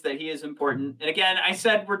audience that he is important. And again, I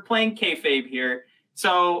said we're playing kayfabe here.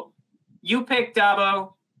 So you pick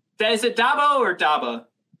Dabo. Is it Dabo or Daba?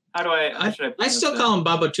 How do I still call him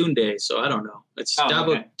Babatunde, so I don't know. It's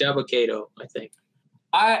Dabba-Kato, I think.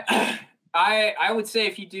 I would say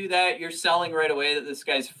if you do that, you're selling right away that this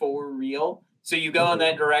guy's for real. So you go in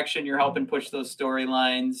that direction, you're helping push those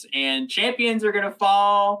storylines, and champions are going to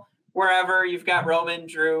fall wherever. You've got Roman,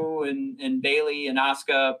 Drew, and Bayley and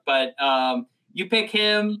Asuka, but you pick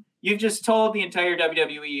him. You've just told the entire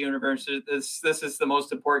WWE universe this is the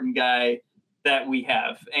most important guy that we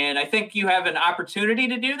have. And I think you have an opportunity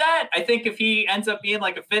to do that. I think if he ends up being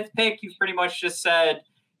like a fifth pick, you've pretty much just said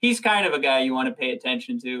he's kind of a guy you want to pay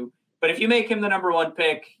attention to. But if you make him the number one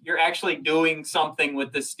pick, you're actually doing something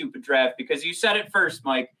with this stupid draft because you said it first,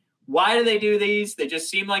 Mike. Why do they do these? They just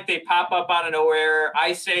seem like they pop up out of nowhere.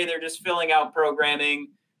 I say they're just filling out programming.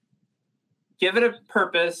 Give it a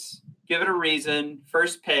purpose. Give it a reason.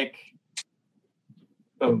 First pick.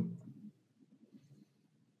 Boom.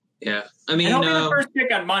 Yeah. I mean, and he'll be the first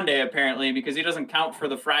pick on Monday, apparently, because he doesn't count for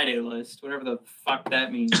the Friday list, whatever the fuck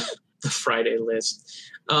that means. The Friday list.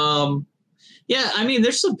 Yeah, I mean,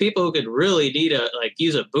 there's some people who could really need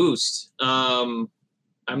use a boost. I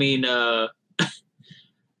mean,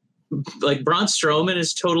 like Braun Strowman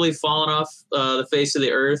has totally fallen off the face of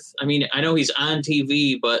the earth. I mean, I know he's on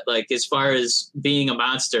TV, but like as far as being a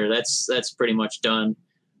monster, that's pretty much done.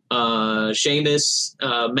 Sheamus,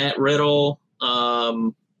 Matt Riddle,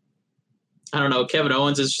 I don't know. Kevin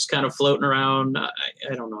Owens is just kind of floating around. I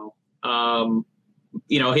don't know.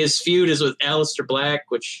 His feud is with Aleister Black,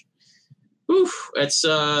 which, it's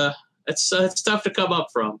tough to come up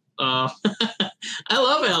from. I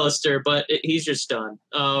love Aleister, but he's just done.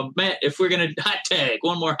 Matt, if we're going to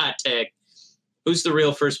one more hot tag, who's the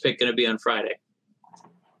real first pick going to be on Friday?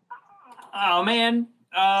 Oh, man.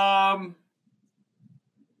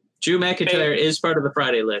 Drew McIntyre is part of the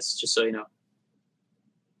Friday list, just so you know.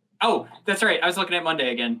 Oh, that's right. I was looking at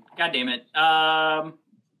Monday again. God damn it.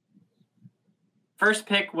 First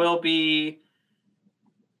pick will be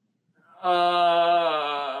Asuka.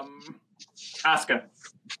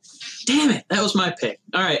 Damn it. That was my pick.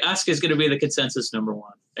 All right. Asuka's going to be the consensus number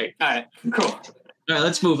one. Hey. All right. Cool. All right.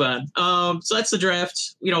 Let's move on. So that's the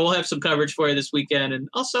draft. We'll have some coverage for you this weekend. And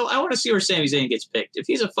also, I want to see where Sami Zayn gets picked. If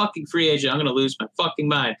he's a fucking free agent, I'm going to lose my fucking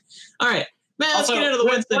mind. All right. Man, let's get into the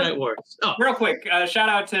Wednesday Night Wars. Oh. Real quick, shout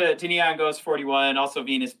out to Neon Ghost 41, also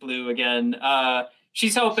Venus Blue again.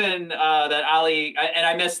 She's hoping that Ali, and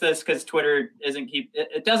I missed this because Twitter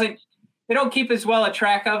they don't keep as well a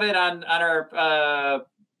track of it on our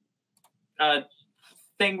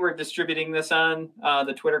thing we're distributing this on,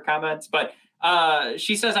 the Twitter comments. But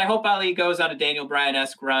she says, I hope Ali goes on a Daniel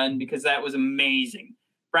Bryan-esque run because that was amazing.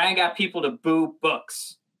 Bryan got people to boo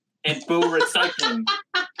books and boo recycling.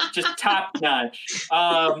 Just top notch.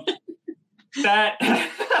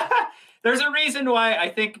 There's a reason why I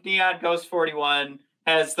think Neon Ghost 41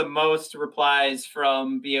 has the most replies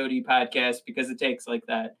from BOD podcast because it takes like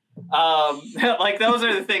that. Like those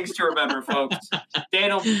are the things to remember, folks.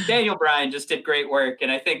 Daniel Bryan just did great work,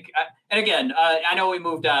 and I think, and again, I know we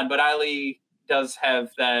moved on, but Ali does have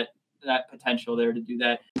that potential there to do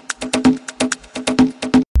that.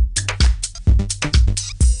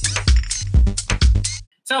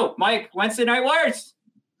 So, Mike, Wednesday Night Wars.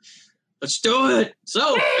 Let's do it.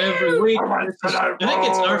 So every week, I think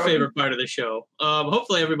it's our favorite part of the show.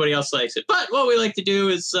 Hopefully everybody else likes it. But what we like to do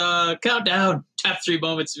is count down top 3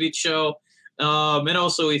 moments of each show. And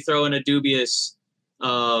also we throw in a dubious,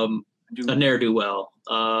 a ne'er-do-well,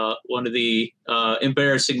 one of the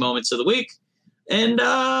embarrassing moments of the week. And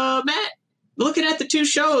Matt, looking at the 2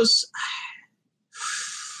 shows,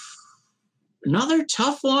 another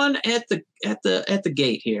tough one at the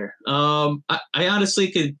gate here. I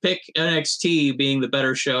honestly could pick NXT being the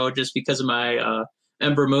better show just because of my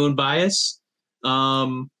Ember Moon bias.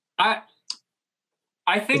 I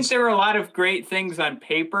think there were a lot of great things on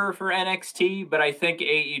paper for NXT, but I think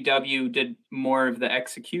AEW did more of the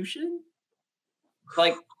execution.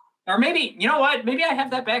 Or maybe, you know what? Maybe I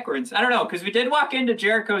have that backwards. I don't know, because we did walk into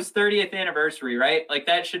Jericho's 30th anniversary, right? Like,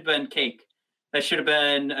 that should have been cake. That should have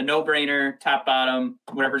been a no-brainer, top, bottom,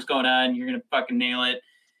 whatever's going on, you're going to fucking nail it.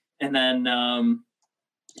 And then, and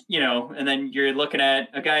then you're looking at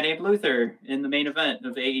a guy named Luther in the main event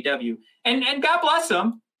of AEW. And God bless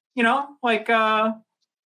him, we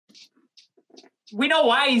know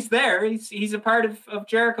why he's there. He's a part of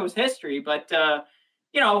Jericho's history. But,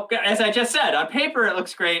 as I just said, on paper it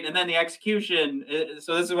looks great. And then the execution,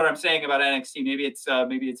 so this is what I'm saying about NXT. Maybe it's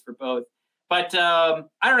for both. But I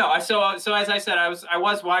don't know. So as I said, I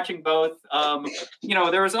was watching both.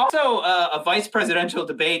 There was also a vice presidential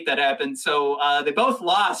debate that happened. So they both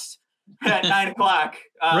lost at 9:00.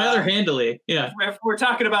 Rather handily, yeah. If we're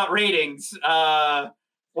talking about ratings, well,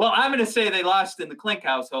 I'm going to say they lost in the Klink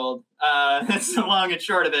household. That's the long and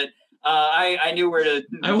short of it. I knew where to.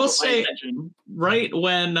 I will say, right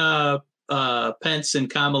when Pence and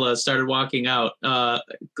Kamala started walking out,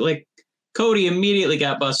 Cody immediately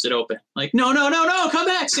got busted open. Like, no, come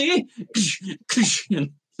back, see? And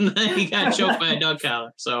then he got choked by a dog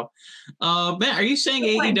collar. So, Matt, are you saying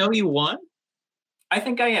AEW won? I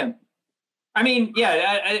think I am. I mean,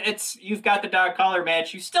 yeah, you've got the dog collar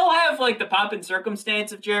match. You still have, the pomp and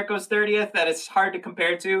circumstance of Jericho's 30th that it's hard to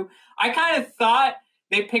compare to. I kind of thought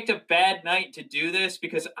they picked a bad night to do this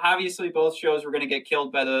because obviously both shows were going to get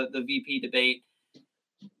killed by the VP debate.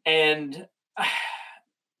 And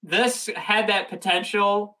this had that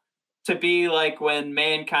potential to be like when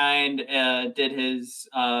Mankind did his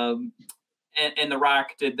and The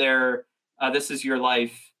Rock did their This Is Your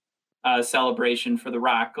Life celebration for The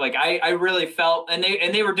Rock. Like I really felt, and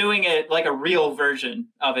they were doing it like a real version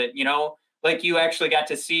of it, you know, like you actually got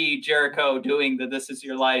to see Jericho doing the "This Is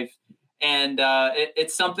Your Life," and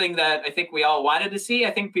it's something that I think we all wanted to see.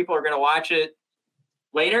 I think people are going to watch it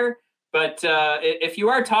later, but if you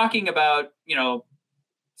are talking about, you know,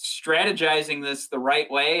 strategizing this the right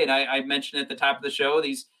way, and I mentioned at the top of the show,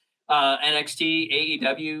 these NXT,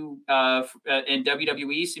 AEW, and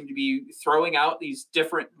WWE seem to be throwing out these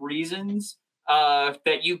different reasons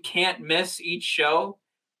that you can't miss each show.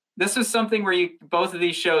 This was something where both of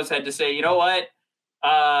these shows had to say, you know what,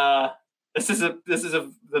 this is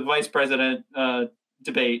the vice president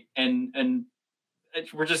debate, and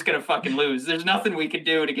we're just gonna fucking lose. There's nothing we can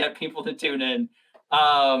do to get people to tune in.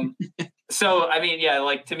 So, I mean, yeah,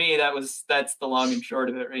 like to me, that's the long and short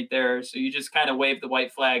of it right there. So you just kind of wave the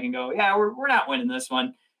white flag and go, yeah, we're not winning this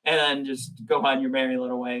one. And then just go on your merry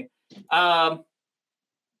little way.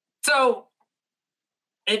 So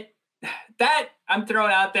that I'm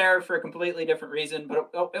throwing out there for a completely different reason,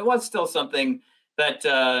 but it was still something that,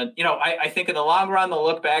 you know, I think in the long run, they'll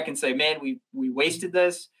look back and say, man, we wasted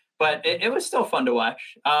this, but it was still fun to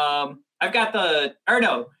watch. I've got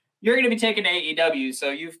you're going to be taking AEW,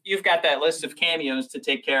 so you've got that list of cameos to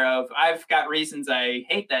take care of. I've got reasons I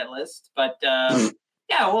hate that list, but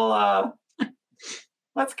yeah, well,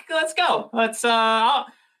 let's go.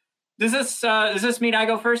 Does this mean I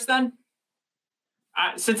go first then?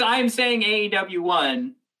 Since I am saying AEW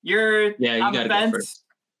won, you got to go first.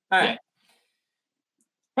 All right,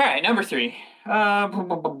 all right, number 3.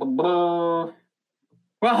 Well,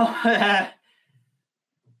 all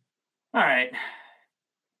right.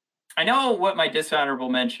 I know what my dishonorable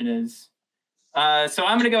mention is. So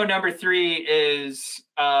I'm going to go number 3 is,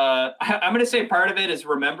 I'm going to say part of it is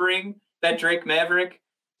remembering that Drake Maverick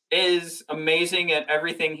is amazing at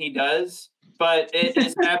everything he does, but it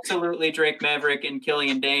is absolutely Drake Maverick and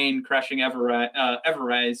Killian Dane crushing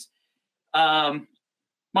Everrise.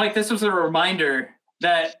 Mike, this was a reminder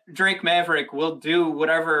that Drake Maverick will do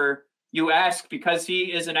whatever you ask because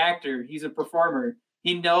he is an actor. He's a performer.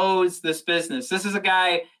 He knows this business. This is a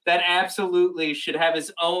guy that absolutely should have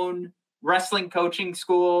his own wrestling coaching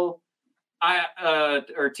school,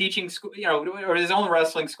 or teaching school, you know, or his own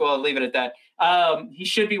wrestling school. I'll leave it at that. He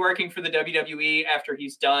should be working for the WWE after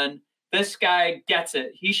he's done. This guy gets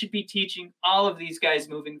it. He should be teaching all of these guys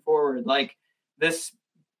moving forward. Like this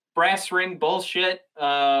brass ring bullshit,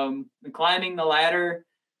 climbing the ladder.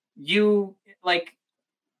 You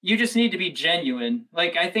just need to be genuine.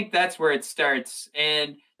 Like, I think that's where it starts.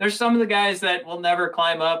 And there's some of the guys that will never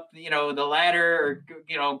climb up, you know, the ladder or,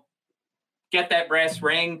 you know, get that brass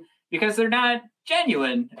ring because they're not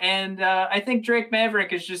genuine. And I think Drake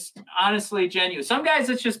Maverick is just honestly genuine. Some guys,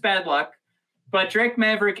 it's just bad luck. But Drake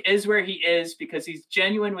Maverick is where he is because he's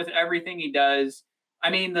genuine with everything he does. I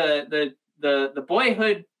mean, the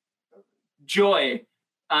boyhood joy,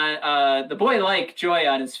 the boy-like joy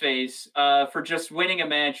on his face for just winning a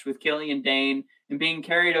match with Killian Dane and being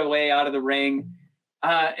carried away out of the ring.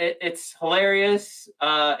 It's hilarious.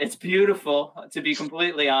 It's beautiful, to be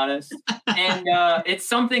completely honest. And it's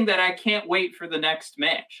something that I can't wait for the next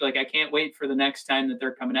match. Like, I can't wait for the next time that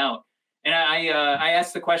they're coming out. And I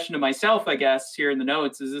asked the question to myself, I guess, here in the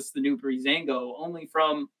notes, is this the new Breezango? Only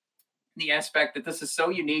from the aspect that this is so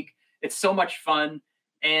unique. It's so much fun.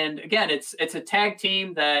 And again, it's a tag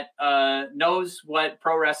team that knows what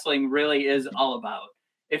pro wrestling really is all about.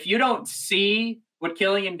 If you don't see what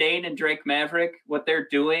Killian Dane and Drake Maverick, what they're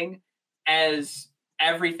doing as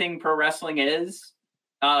everything pro wrestling is,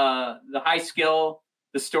 the high skill,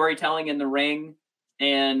 the storytelling in the ring,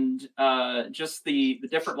 and just the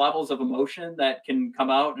different levels of emotion that can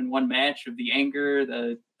come out in one match, of the anger,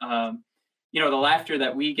 the laughter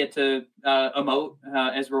that we get to emote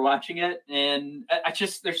as we're watching it. And I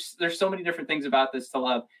just, there's so many different things about this to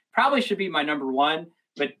love. Probably should be my number 1,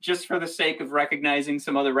 but just for the sake of recognizing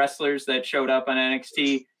some other wrestlers that showed up on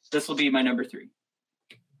NXT, this will be my number 3.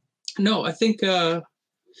 No, I think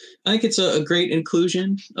it's a great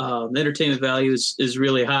inclusion. The entertainment value is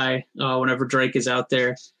really high whenever Drake is out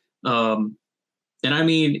there. And I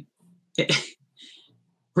mean,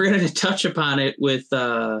 we're going to touch upon it with,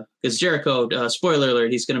 because Jericho, spoiler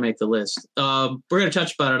alert, he's going to make the list. We're going to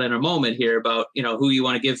touch about it in a moment here about, who you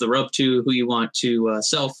want to give the rub to, who you want to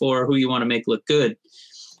sell for, who you want to make look good.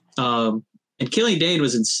 And Killian Dane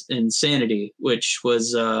was Insanity, which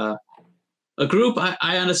was a group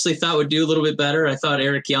I honestly thought would do a little bit better. I thought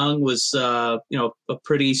Eric Young was, a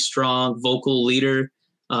pretty strong vocal leader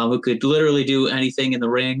who could literally do anything in the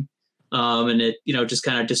ring. And it, just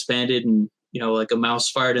kind of disbanded and, like a mouse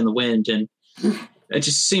fart in the wind. And it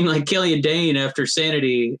just seemed like Killian Dane after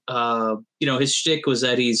Sanity, his shtick was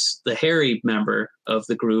that he's the hairy member of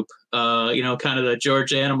the group, kind of the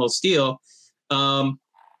George Animal Steel. And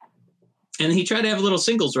he tried to have a little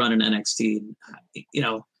singles run in NXT.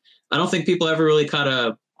 I don't think people ever really kind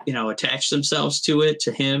of, attach themselves to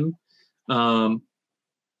him. And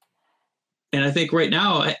I think right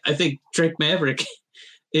now, I think Drake Maverick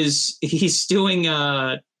he's doing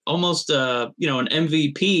almost, an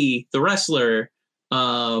MVP, the wrestler,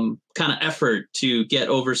 kind of effort to get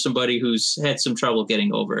over somebody who's had some trouble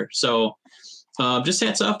getting over. So just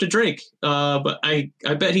hats off to Drake. But I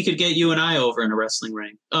bet he could get you and I over in a wrestling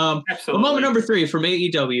ring. Absolutely. Moment number 3 from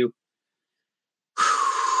AEW.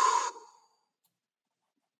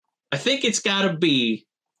 I think it's got to be,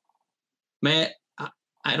 Matt,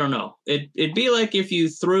 I don't know. It'd be like if you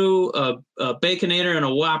threw a Baconator and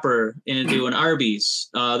a Whopper into an Arby's.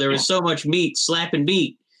 There was so much meat, slapping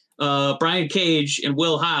meat. Brian Cage and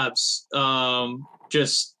Will Hobbs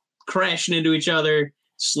just crashing into each other,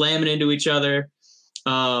 slamming into each other.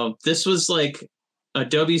 This was like a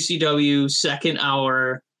WCW second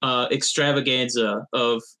hour extravaganza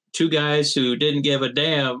of two guys who didn't give a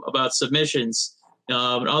damn about submissions.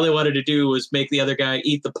 And all they wanted to do was make the other guy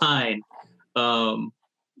eat the pine,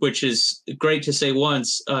 which is great to say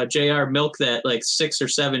once. JR milked that like 6 or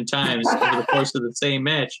 7 times over the course of the same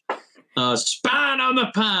match. Spine on the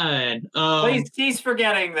pine. Well, he's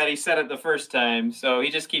forgetting that he said it the first time, so he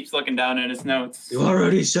just keeps looking down at his notes. You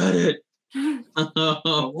already said it.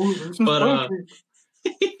 But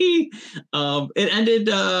it ended.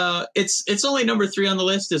 It's only number 3 on the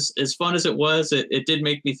list. As fun as it was, it did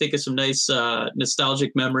make me think of some nice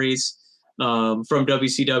nostalgic memories from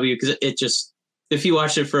WCW, because it just, if you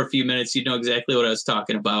watched it for a few minutes, you'd know exactly what I was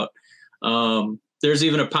talking about. There's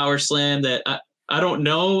even a power slam that I don't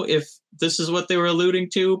know if this is what they were alluding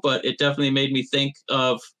to, but it definitely made me think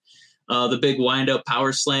of the big wind-up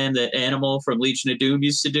power slam that Animal from Legion of Doom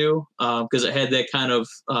used to do, because it had that kind of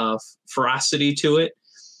ferocity to it.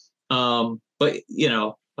 But,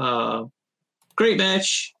 great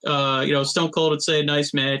match. Stone Cold would say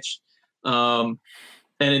nice match. And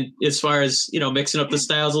as far as, mixing up the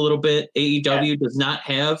styles a little bit, AEW does not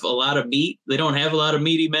have a lot of meat. They don't have a lot of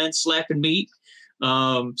meaty men slapping meat.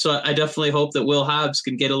 So I definitely hope that Will Hobbs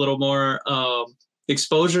can get a little more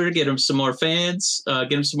exposure, get him some more fans,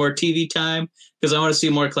 get him some more TV time, because I want to see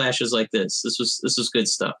more clashes like this. This was good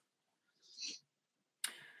stuff.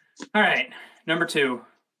 All right, number 2.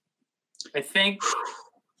 I think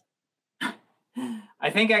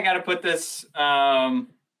I got to put this.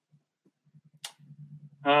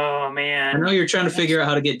 Oh man! I know you're trying to figure out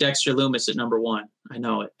how to get Dexter Lumis at number 1. I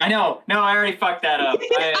know it. I know. No, I already fucked that up.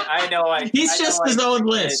 I know. He's just his own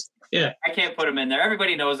list. Yeah. I can't put him in there.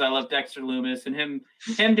 Everybody knows I love Dexter Lumis, and him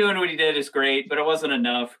doing what he did is great, but it wasn't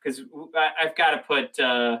enough, because I've got to put.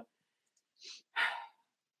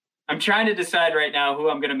 I'm trying to decide right now who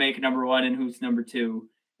I'm going to make number 1 and who's number 2,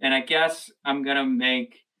 and I guess I'm going to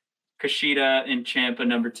make Kushida and Ciampa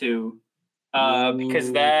number 2,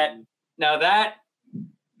 because that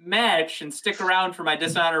match, and stick around for my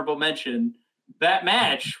dishonorable mention. That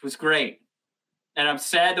match was great, and I'm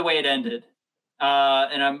sad the way it ended.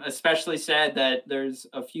 And I'm especially sad that there's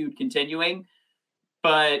a feud continuing.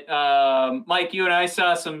 But Mike, you and I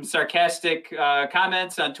saw some sarcastic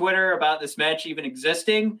comments on Twitter about this match even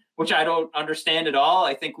existing, which I don't understand at all.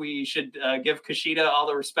 I think we should give Kushida all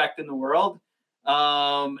the respect in the world.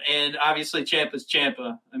 And obviously Ciampa's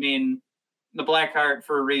Ciampa. I mean, the Blackheart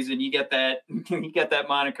for a reason. You get that you get that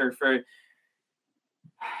moniker for,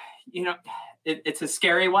 it's a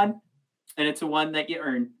scary one, and it's a one that you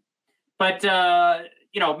earn. But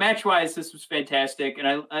match wise, this was fantastic,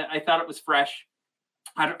 and I thought it was fresh.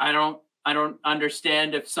 I don't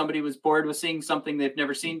understand if somebody was bored with seeing something they've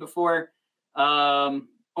never seen before,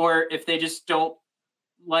 or if they just don't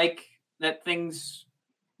like that things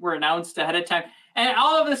were announced ahead of time. And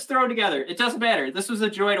all of this thrown together, it doesn't matter. This was a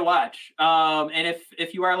joy to watch. And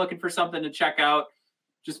if you are looking for something to check out,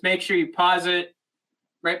 just make sure you pause it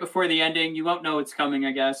right before the ending. You won't know it's coming,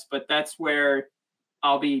 I guess, but that's where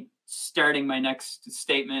I'll be starting my next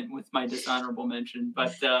statement with my dishonorable mention.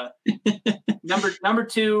 But number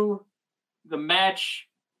 2, the match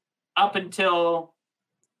up until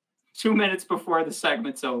 2 minutes before the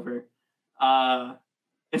segment's over,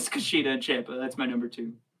 is Kushida and Ciampa. That's my number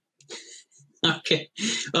 2. Okay.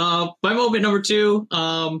 My moment number 2,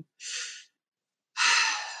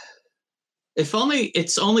 it's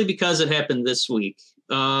only because it happened this week.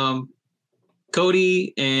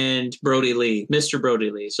 Cody and Brody Lee, Mr. Brody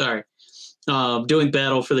Lee, sorry, doing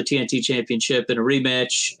battle for the TNT Championship in a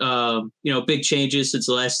rematch. Big changes since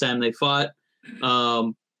the last time they fought.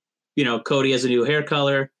 Cody has a new hair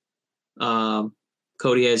color.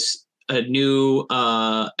 Cody has a new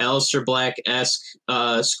Aleister Black-esque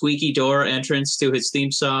squeaky door entrance to his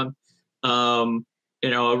theme song.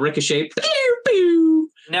 A ricochet.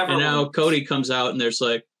 Never. And now Cody comes out and there's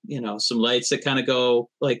like, some lights that kind of go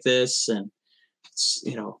like this, and it's,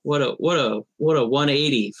 what a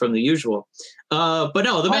 180 from the usual. But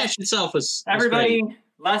no, the match itself was everybody great.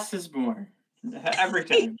 Less is more every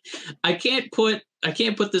time. I can't put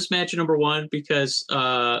this match at number one because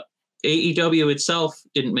AEW itself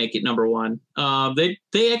didn't make it number one.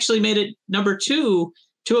 They actually made it number two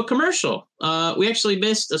to a commercial. We actually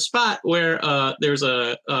missed a spot where there's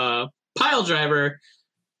a pile driver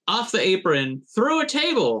off the apron through a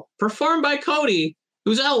table performed by Cody,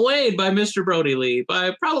 who's outweighed by Mr. Brody Lee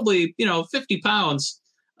by probably 50 pounds,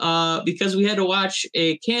 because we had to watch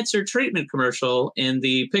a cancer treatment commercial in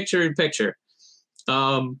the picture-in-picture.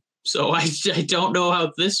 So I don't know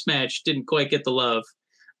how this match didn't quite get the love.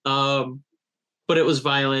 But it was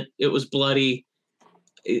violent. It was bloody.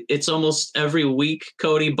 It's almost every week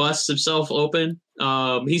Cody busts himself open.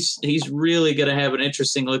 He's really going to have an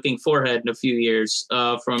interesting looking forehead in a few years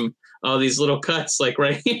from all these little cuts like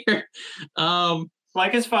right here.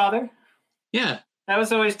 Like his father. Yeah. That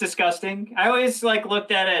was always disgusting. I always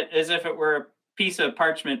looked at it as if it were a piece of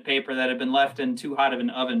parchment paper that had been left in too hot of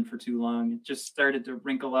an oven for too long. It just started to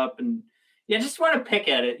wrinkle up, and you just want to pick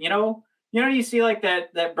at it, you see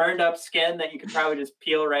that burned up skin that you could probably just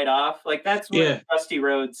peel right off. That's what Dusty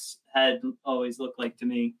Rhodes had always looked like to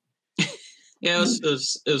me. Yeah, it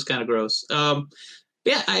was kind of gross. They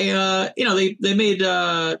made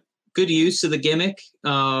good use of the gimmick.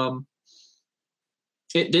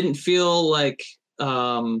 It didn't feel like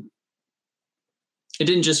it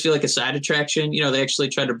didn't just feel like a side attraction. They actually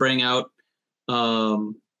tried to bring out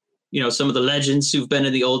some of the legends who've been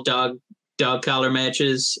in the old dog collar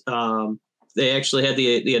matches. They actually had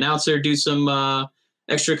the announcer do some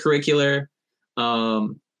extracurricular.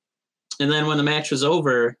 And then when the match was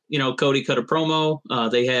over, Cody cut a promo.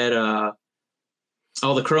 They had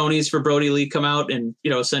all the cronies for Brody Lee come out and,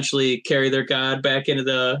 essentially carry their god back into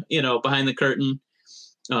the, behind the curtain.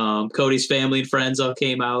 Cody's family and friends all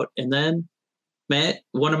came out. And then, Matt,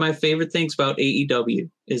 one of my favorite things about AEW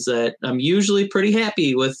is that I'm usually pretty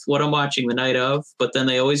happy with what I'm watching the night of, but then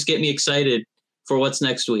they always get me excited for what's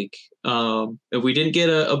next week. If we didn't get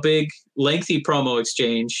a big, lengthy promo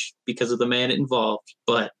exchange because of the man involved,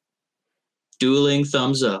 but dueling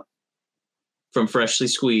thumbs up from freshly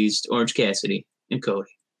squeezed Orange Cassidy and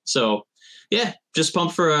Cody. So, yeah, just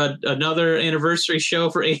pumped for another anniversary show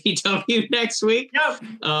for AEW next week. Yep.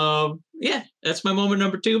 Yeah, that's my moment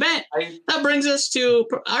number two. Matt, that brings us to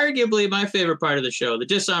arguably my favorite part of the show, the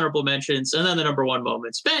dishonorable mentions, and then the number one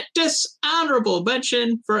moments. Matt, dishonorable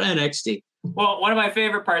mention for NXT. Well, one of my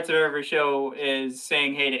favorite parts of every show is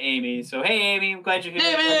saying hey to Amy. So, hey, Amy, I'm glad you're here.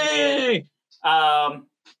 Hey!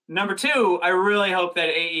 Number two, I really hope that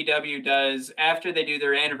AEW does, after they do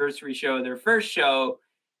their anniversary show, their first show,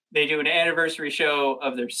 they do an anniversary show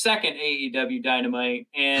of their second AEW Dynamite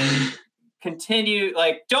and continue,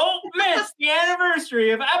 don't miss the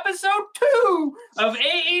anniversary of episode 2 of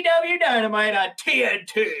AEW Dynamite on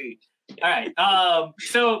TNT. All right.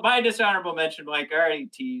 So my dishonorable mention, Mike, I already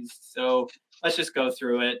teased. So let's just go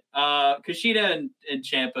through it. Kushida and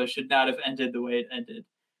Ciampa should not have ended the way it ended.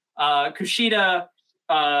 Kushida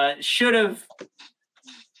should have.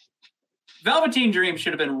 Velveteen Dream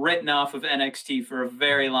should have been written off of NXT for a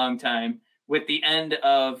very long time with the end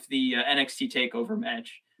of the NXT TakeOver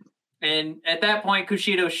match. And at that point,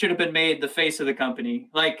 Kushida should have been made the face of the company.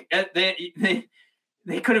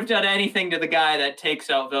 They could have done anything to the guy that takes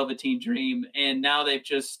out Velveteen Dream, and now they've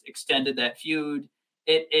just extended that feud.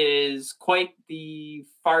 It is quite the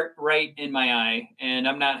fart right in my eye, and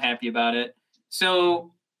I'm not happy about it.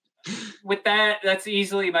 So with that, that's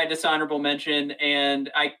easily my dishonorable mention,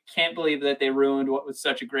 and I can't believe that they ruined what was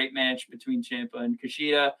such a great match between Ciampa and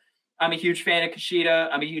Kushida. I'm a huge fan of Kushida.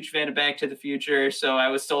 I'm a huge fan of Back to the Future, so I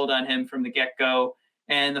was sold on him from the get-go.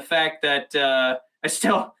 And the fact that I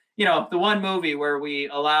still, the one movie where we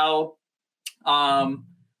allow an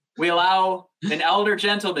elder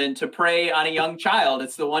gentleman to prey on a young child.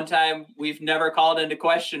 It's the one time we've never called into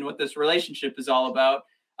question what this relationship is all about.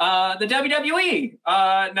 The WWE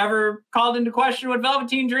never called into question what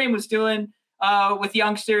Velveteen Dream was doing with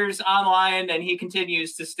youngsters online, and he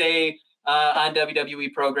continues to stay on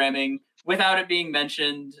WWE programming without it being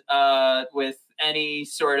mentioned with any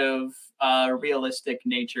sort of realistic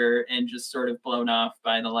nature, and just sort of blown off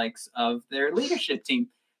by the likes of their leadership team.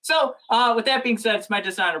 So with that being said, it's my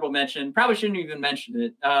dishonorable mention. Probably shouldn't even mention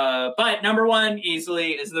it. But number one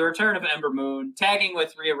easily is the return of Ember Moon, tagging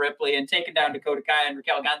with Rhea Ripley and taking down Dakota Kai and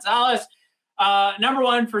Raquel Gonzalez. Number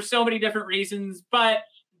one for so many different reasons, but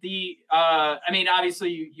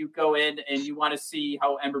obviously you go in and you want to see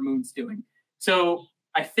how Ember Moon's doing. So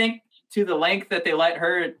I think to the length that they let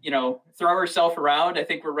her, throw herself around, I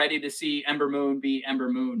think we're ready to see Ember Moon be Ember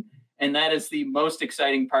Moon. And that is the most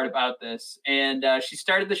exciting part about this. And she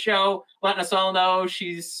started the show letting us all know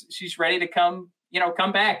she's ready to come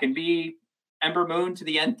back and be Ember Moon to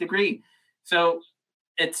the nth degree. So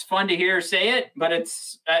it's fun to hear her say it, but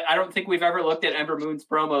I don't think we've ever looked at Ember Moon's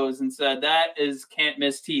promos and said that is can't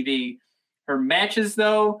miss TV. Her matches,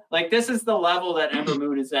 though, this is the level that Ember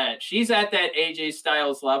Moon is at. She's at that AJ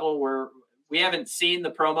Styles level where we haven't seen the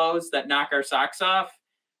promos that knock our socks off.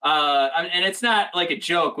 And it's not like a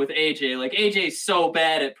joke with AJ. AJ's so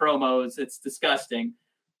bad at promos, it's disgusting.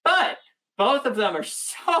 But both of them are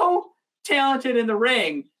so talented in the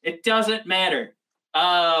ring, it doesn't matter.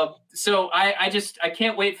 So I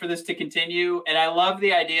can't wait for this to continue. And I love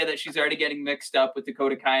the idea that she's already getting mixed up with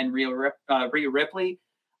Dakota Kai and Rhea Ripley.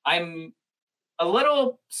 I'm a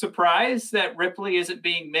little surprised that Ripley isn't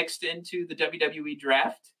being mixed into the WWE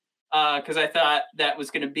draft because I thought that was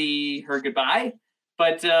going to be her goodbye.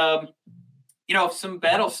 But, if some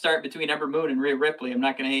battles start between Ember Moon and Rhea Ripley, I'm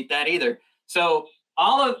not going to hate that either. So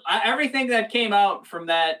everything that came out from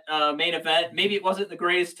that main event, maybe it wasn't the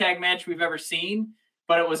greatest tag match we've ever seen,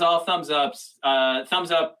 but it was all thumbs ups. Thumbs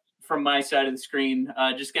up from my side of the screen,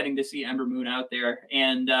 just getting to see Ember Moon out there.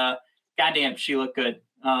 And goddamn, she looked good.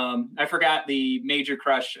 I forgot the major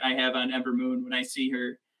crush I have on Ember Moon when I see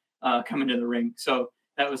her come into the ring. So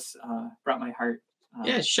that was brought my heart.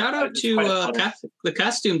 Shout out to the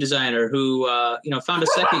costume designer who found a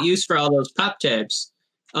second use for all those pop tabs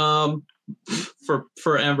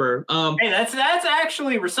for Ember. Hey, that's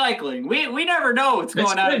actually recycling. We never know what's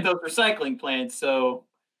going on in those recycling plants, so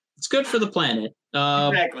it's good for the planet.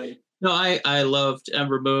 Exactly. No, I loved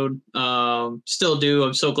Ember Moon. Still do.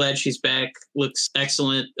 I'm so glad she's back. Looks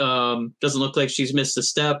excellent. Doesn't look like she's missed a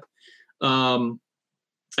step. I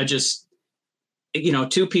just,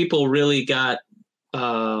 two people really got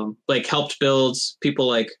helped build people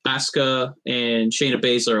like Asuka and Shayna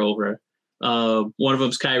Baszler over. One of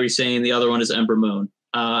them's Kairi Sane, the other one is Ember Moon.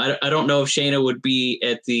 I don't know if Shayna would be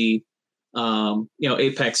at the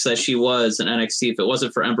apex that she was in NXT if it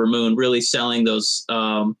wasn't for Ember Moon really selling those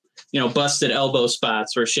busted elbow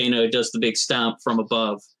spots where Shayna does the big stomp from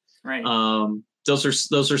above. Right. Those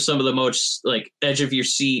are some of the most edge of your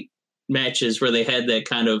seat matches where they had that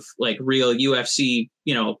kind of real UFC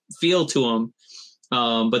feel to them.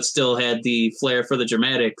 But still had the flair for the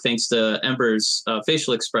dramatic thanks to Ember's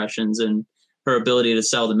facial expressions and her ability to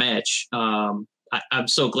sell the match. I'm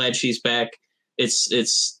so glad she's back.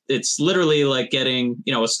 It's literally like getting,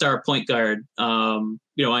 a star point guard, on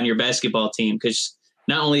your basketball team, because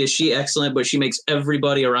not only is she excellent, but she makes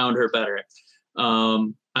everybody around her better.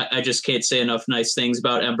 I just can't say enough nice things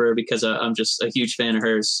about Ember because I'm just a huge fan of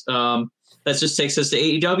hers. That just takes us to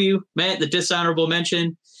AEW. Matt, the dishonorable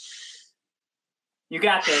mention. You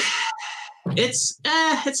got this.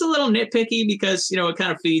 It's a little nitpicky because, it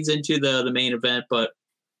kind of feeds into the main event, but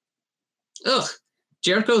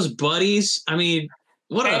Jericho's buddies. I mean,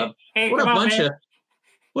 what a bunch of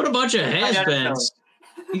has-beens.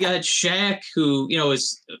 You got Shaq, who,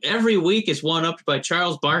 is every week is one-upped by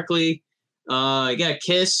Charles Barkley. You got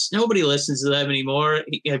Kiss. Nobody listens to them anymore.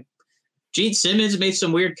 Gene Simmons made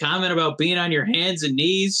some weird comment about being on your hands and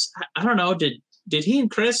knees. I don't know. Did he and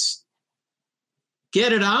Chris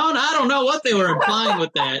get it on? I don't know what they were implying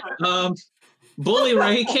with that. Bully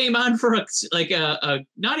Ray came on for a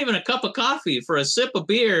not even a cup of coffee, for a sip of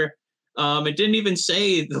beer. It didn't even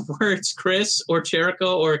say the words Chris or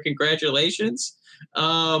Jericho or congratulations.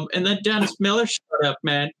 And then Dennis Miller showed up,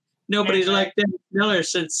 man. Nobody's like Dennis Miller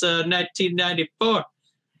since 1994.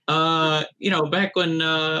 Back when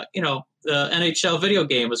the NHL video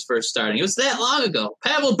game was first starting. It was that long ago.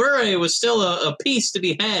 Pavel Bure was still a piece to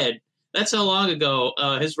be had. That's how long ago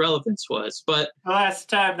his relevance was. But the last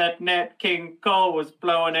time that Nat King Cole was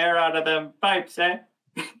blowing air out of them pipes, eh?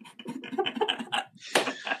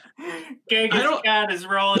 Genghis Khan is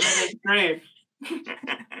rolling in his grave.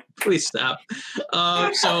 Please stop.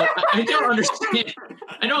 So I don't understand.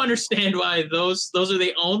 I don't understand why those are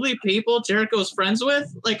the only people Jericho's friends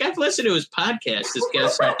with. I've listened to his podcast. His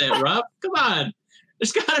guests aren't that rough. Come on,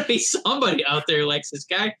 there's got to be somebody out there who likes this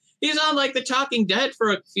guy. He's on The Talking Dead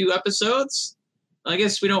for a few episodes. I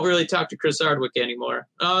guess we don't really talk to Chris Hardwick anymore.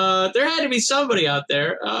 There had to be somebody out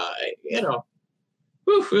there. It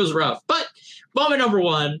was rough. But moment number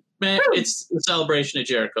one, man, it's the celebration of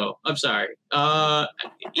Jericho. I'm sorry.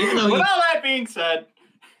 Even though with all that being said,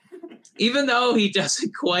 even though he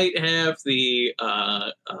doesn't quite have the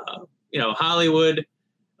Hollywood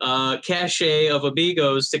cachet of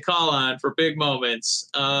amigos to call on for big moments,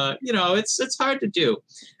 it's hard to do.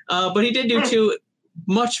 But he did do two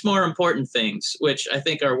much more important things, which I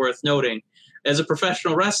think are worth noting. As a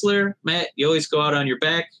professional wrestler, Matt, you always go out on your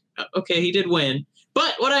back. Okay, he did win.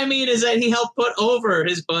 But what I mean is that he helped put over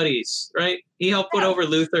his buddies, right? He helped put over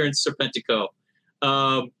Luther and Serpentico.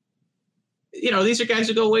 These are guys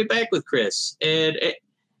who go way back with Chris. And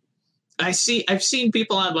I've seen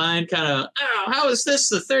people online kind of, how is this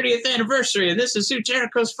the 30th anniversary? And this is who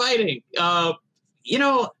Jericho's fighting.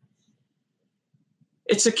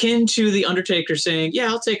 It's akin to The Undertaker saying, yeah,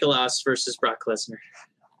 I'll take a loss versus Brock Lesnar.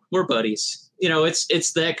 We're buddies.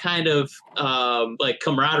 It's that kind of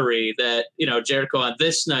camaraderie that, Jericho on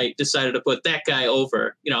this night decided to put that guy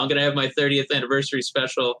over. I'm going to have my 30th anniversary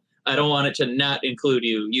special. I don't want it to not include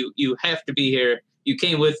you. You have to be here. You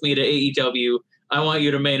came with me to AEW. I want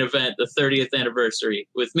you to main event the 30th anniversary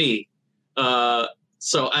with me.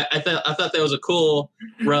 So I thought that was a cool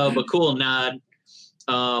rub, a cool nod.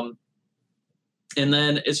 And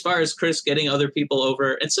then as far as Chris getting other people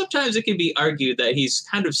over, and sometimes it can be argued that he's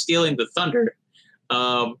kind of stealing the thunder.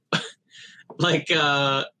 A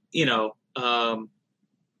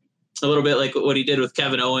little bit like what he did with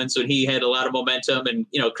Kevin Owens when he had a lot of momentum and,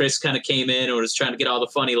 Chris kind of came in and was trying to get all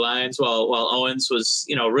the funny lines while Owens was,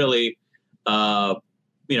 really,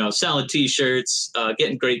 selling T-shirts,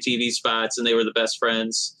 getting great TV spots, and they were the best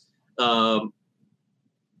friends.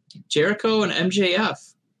 Jericho and MJF.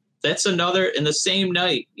 That's another, in the same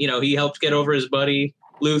night, he helped get over his buddy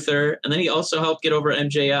Luther, and then he also helped get over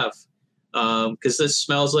MJF. Because this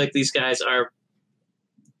smells like these guys are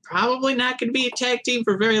probably not going to be a tag team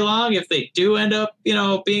for very long if they do end up,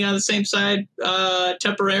 being on the same side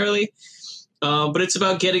temporarily. But it's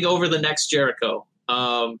about getting over the next Jericho.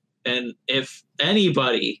 And if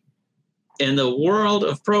anybody in the world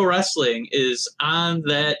of pro wrestling is on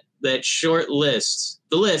that short list,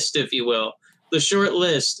 the list, if you will, the short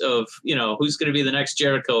list of, who's going to be the next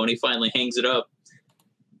Jericho when he finally hangs it up,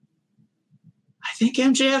 I think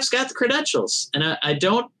MJF's got the credentials. And I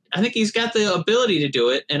think he's got the ability to do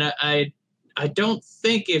it. And I don't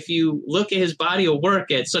think if you look at his body of work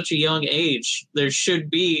at such a young age, there should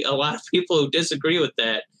be a lot of people who disagree with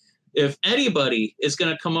that. If anybody is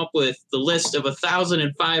going to come up with the list of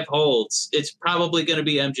 1,005 holds, it's probably going to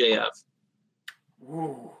be MJF.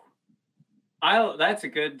 Ooh. That's a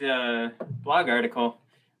good blog article.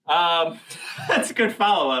 That's a good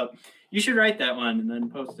follow-up. You should write that one and then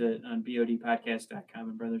post it on bodpodcast.com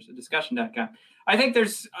and brothersdiscussion.com. I think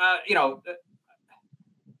there's,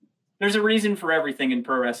 there's a reason for everything in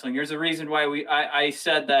pro wrestling. There's a reason why I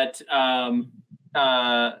said that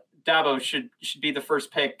Dabo should be the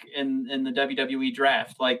first pick in the WWE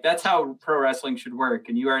draft. Like, that's how pro wrestling should work.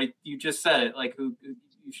 And you just said it. Like, who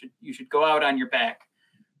you should go out on your back.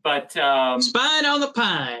 But Spine on the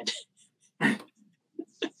Pine.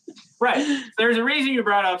 Right. There's a reason you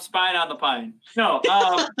brought up Spine on the Pine. No,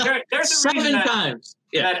 there's a reason that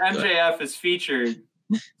MJF is featured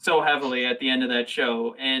so heavily at the end of that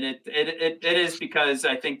show, and it is because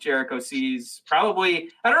I think Jericho sees probably,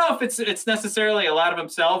 I don't know if it's necessarily a lot of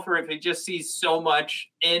himself or if he just sees so much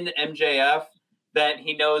in MJF that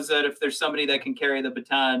he knows that if there's somebody that can carry the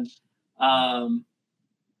baton,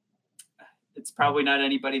 it's probably not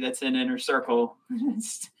anybody that's in Inner Circle.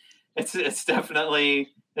 It's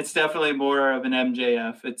definitely more of an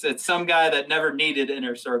MJF. It's some guy that never needed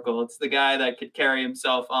Inner Circle. It's the guy that could carry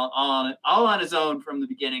himself all on his own from the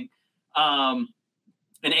beginning. And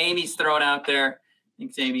Amy's thrown out there.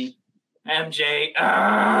 Thanks, Amy.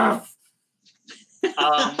 MJF. We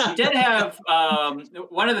did have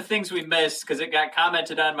one of the things we missed because it got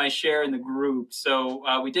commented on my share in the group.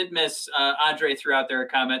 So we did miss Andre threw out there a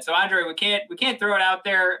comment. So Andre, we can't throw it out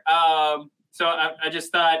there. So I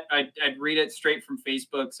just thought I'd read it straight from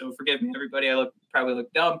Facebook. So forgive me, everybody. I probably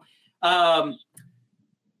look dumb.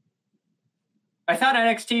 I thought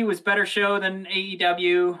NXT was better show than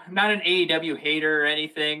AEW. I'm not an AEW hater or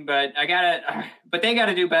anything, but they got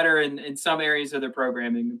to do better in some areas of their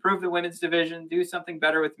programming. Improve the women's division, do something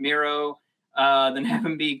better with Miro than have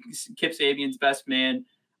him be Kip Sabian's best man.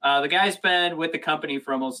 The guy's been with the company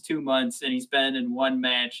for almost 2 months, and he's been in one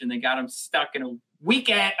match, and they got him stuck in a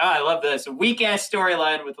weak-ass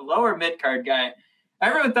storyline with a lower mid-card guy.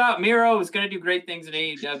 Everyone thought Miro was going to do great things in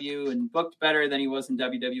AEW and booked better than he was in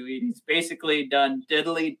WWE. He's basically done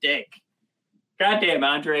diddly dick. Goddamn,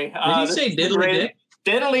 Andre. Did you say diddly dick?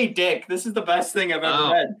 Diddly dick. This is the best thing I've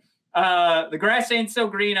ever read. The grass ain't so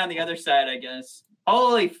green on the other side, I guess.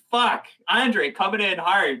 Holy fuck. Andre coming in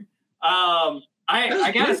hard. I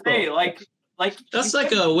gotta say, like that's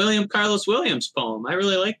like a William Carlos Williams poem. I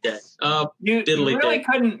really like that. You really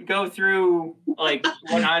couldn't go through like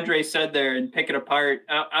what Andre said there and pick it apart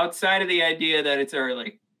outside of the idea that it's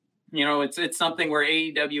early. You know, it's something where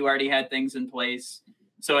AEW already had things in place.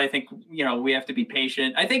 So I think, you know, we have to be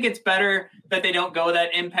patient. I think it's better that they don't go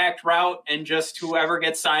that Impact route and just whoever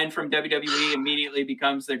gets signed from WWE immediately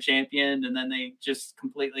becomes their champion, and then they just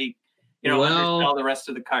completely, you know, undersell the rest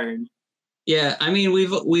of the card. Yeah, I mean,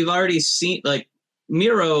 we've already seen, like,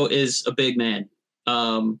 Miro is a big man,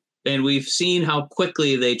 and we've seen how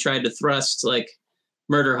quickly they tried to thrust, like,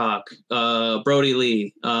 Murder Hawk, Brody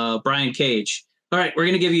Lee, Brian Cage. All right, we're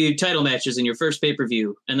going to give you title matches in your first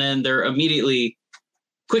pay-per-view, and then they're immediately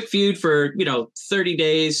quick feud for, 30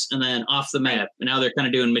 days and then off the map. And now they're kind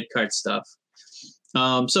of doing mid-card stuff.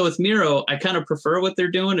 So with Miro, I kind of prefer what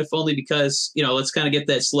they're doing, if only because, let's kind of get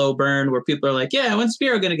that slow burn where people are like, yeah, when's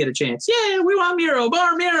Miro going to get a chance? Yeah, we want Miro,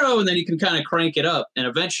 more Miro. And then you can kind of crank it up and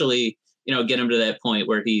eventually, get him to that point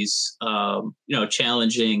where he's,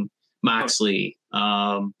 challenging Moxley,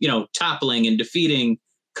 toppling and defeating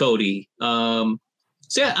Cody. So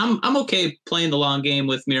yeah, I'm okay playing the long game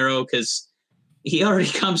with Miro because he already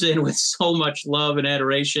comes in with so much love and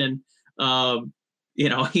adoration.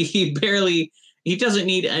 He doesn't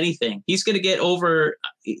need anything. He's going to get over,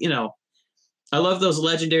 I love those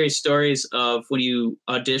legendary stories of when you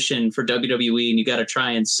audition for WWE and you got to try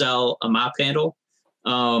and sell a mop handle.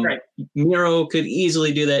 Right. Miro could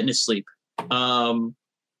easily do that in his sleep.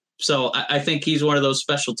 So I think he's one of those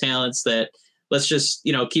special talents that let's just,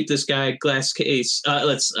 keep this guy glass case.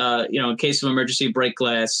 In case of emergency, break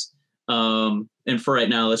glass. And for right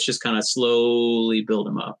now, let's just kind of slowly build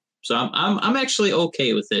him up. So I'm actually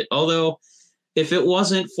okay with it. Although, if it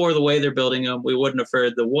wasn't for the way they're building him, we wouldn't have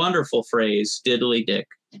heard the wonderful phrase "diddly dick."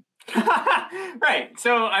 Right.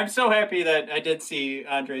 So I'm so happy that I did see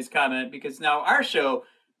Andre's comment because now our show.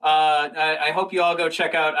 I hope you all go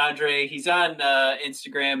check out Andre. He's on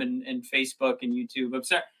Instagram and Facebook and YouTube. I'm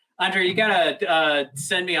sorry. Andre, you gotta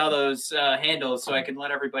send me all those handles so I can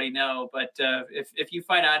let everybody know. But if you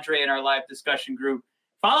find Andre in our live discussion group,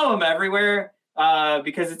 follow him everywhere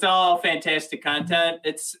because it's all fantastic content.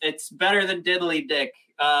 It's better than diddly dick.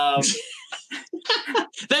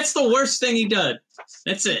 That's the worst thing he did.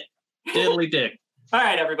 That's it, diddly dick. All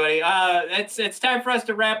right, everybody. It's time for us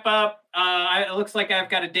to wrap up. It looks like I've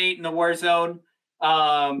got a date in the war zone. We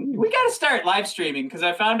got to start live streaming because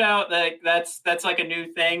I found out that that's like a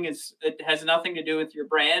new thing. It has nothing to do with your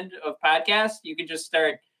brand of podcast. You can just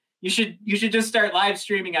start. You should just start live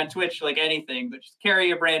streaming on Twitch like anything, but just carry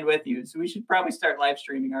your brand with you. So we should probably start live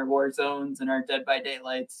streaming our war zones and our Dead by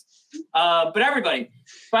Daylights. But everybody,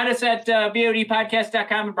 find us at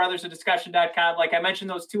bodpodcast.com and brothersofdiscussion.com. Like I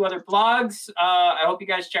mentioned, those two other blogs. I hope you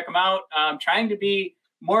guys check them out. I'm trying to be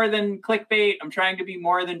more than clickbait. I'm trying to be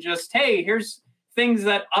more than just, hey, here's things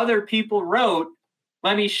that other people wrote,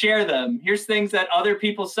 let me share them. Here's things that other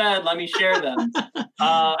people said, let me share them.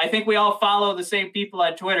 I think we all follow the same people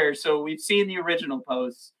on Twitter, so we've seen the original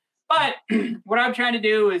posts. But what I'm trying to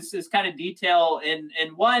do is kind of detail in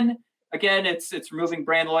one, again, it's removing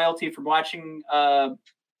brand loyalty from watching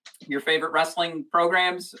your favorite wrestling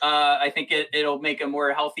programs. I think it'll make a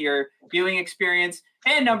more healthier viewing experience.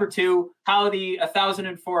 And number two, how the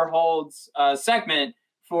 1004 Holds segment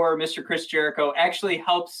for Mr. Chris Jericho actually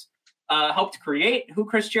helped create who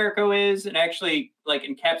Chris Jericho is and actually like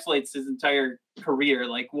encapsulates his entire career.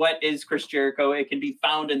 Like what is Chris Jericho? It can be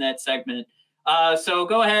found in that segment. So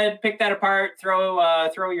go ahead, pick that apart, throw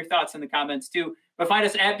your thoughts in the comments too. But find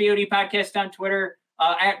us at BOD Podcast on Twitter,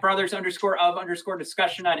 at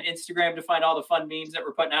brothers_of_discussion on Instagram to find all the fun memes that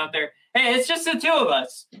we're putting out there. Hey, it's just the two of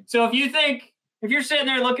us. So if you're sitting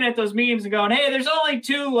there looking at those memes and going, hey, there's only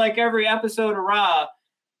two like every episode of Raw,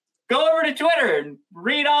 go over to Twitter and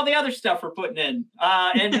read all the other stuff we're putting in.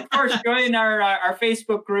 And of course, join our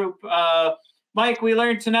Facebook group. Mike, we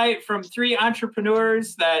learned tonight from 3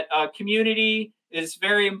 entrepreneurs that community is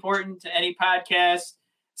very important to any podcast.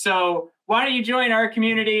 So why don't you join our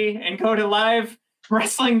community and go to live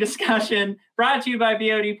wrestling discussion brought to you by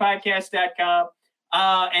bodpodcast.com.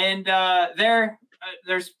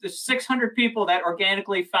 There's 600 people that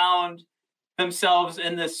organically found themselves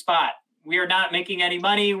in this spot. We are not making any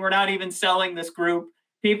money. We're not even selling this group.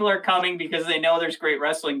 People are coming because they know there's great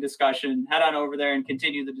wrestling discussion. Head on over there and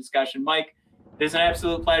continue the discussion. Mike, it is an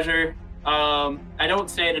absolute pleasure. I don't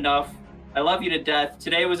say it enough. I love you to death.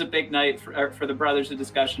 Today was a big night for the Brothers of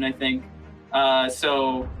Discussion, I think.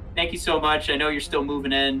 So thank you so much. I know you're still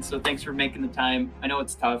moving in, so thanks for making the time. I know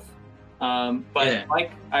it's tough.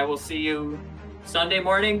 Mike, I will see you Sunday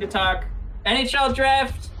morning to talk NHL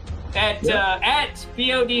draft at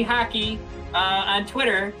BOD Hockey on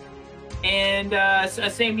Twitter, and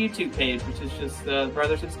same YouTube page, which is just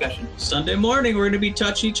Brothers Discussion. Sunday morning, we're going to be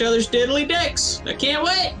touching each other's diddly dicks. I can't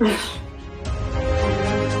wait.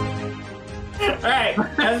 All right,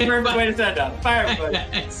 that's the perfect way to send up. Fire, everybody.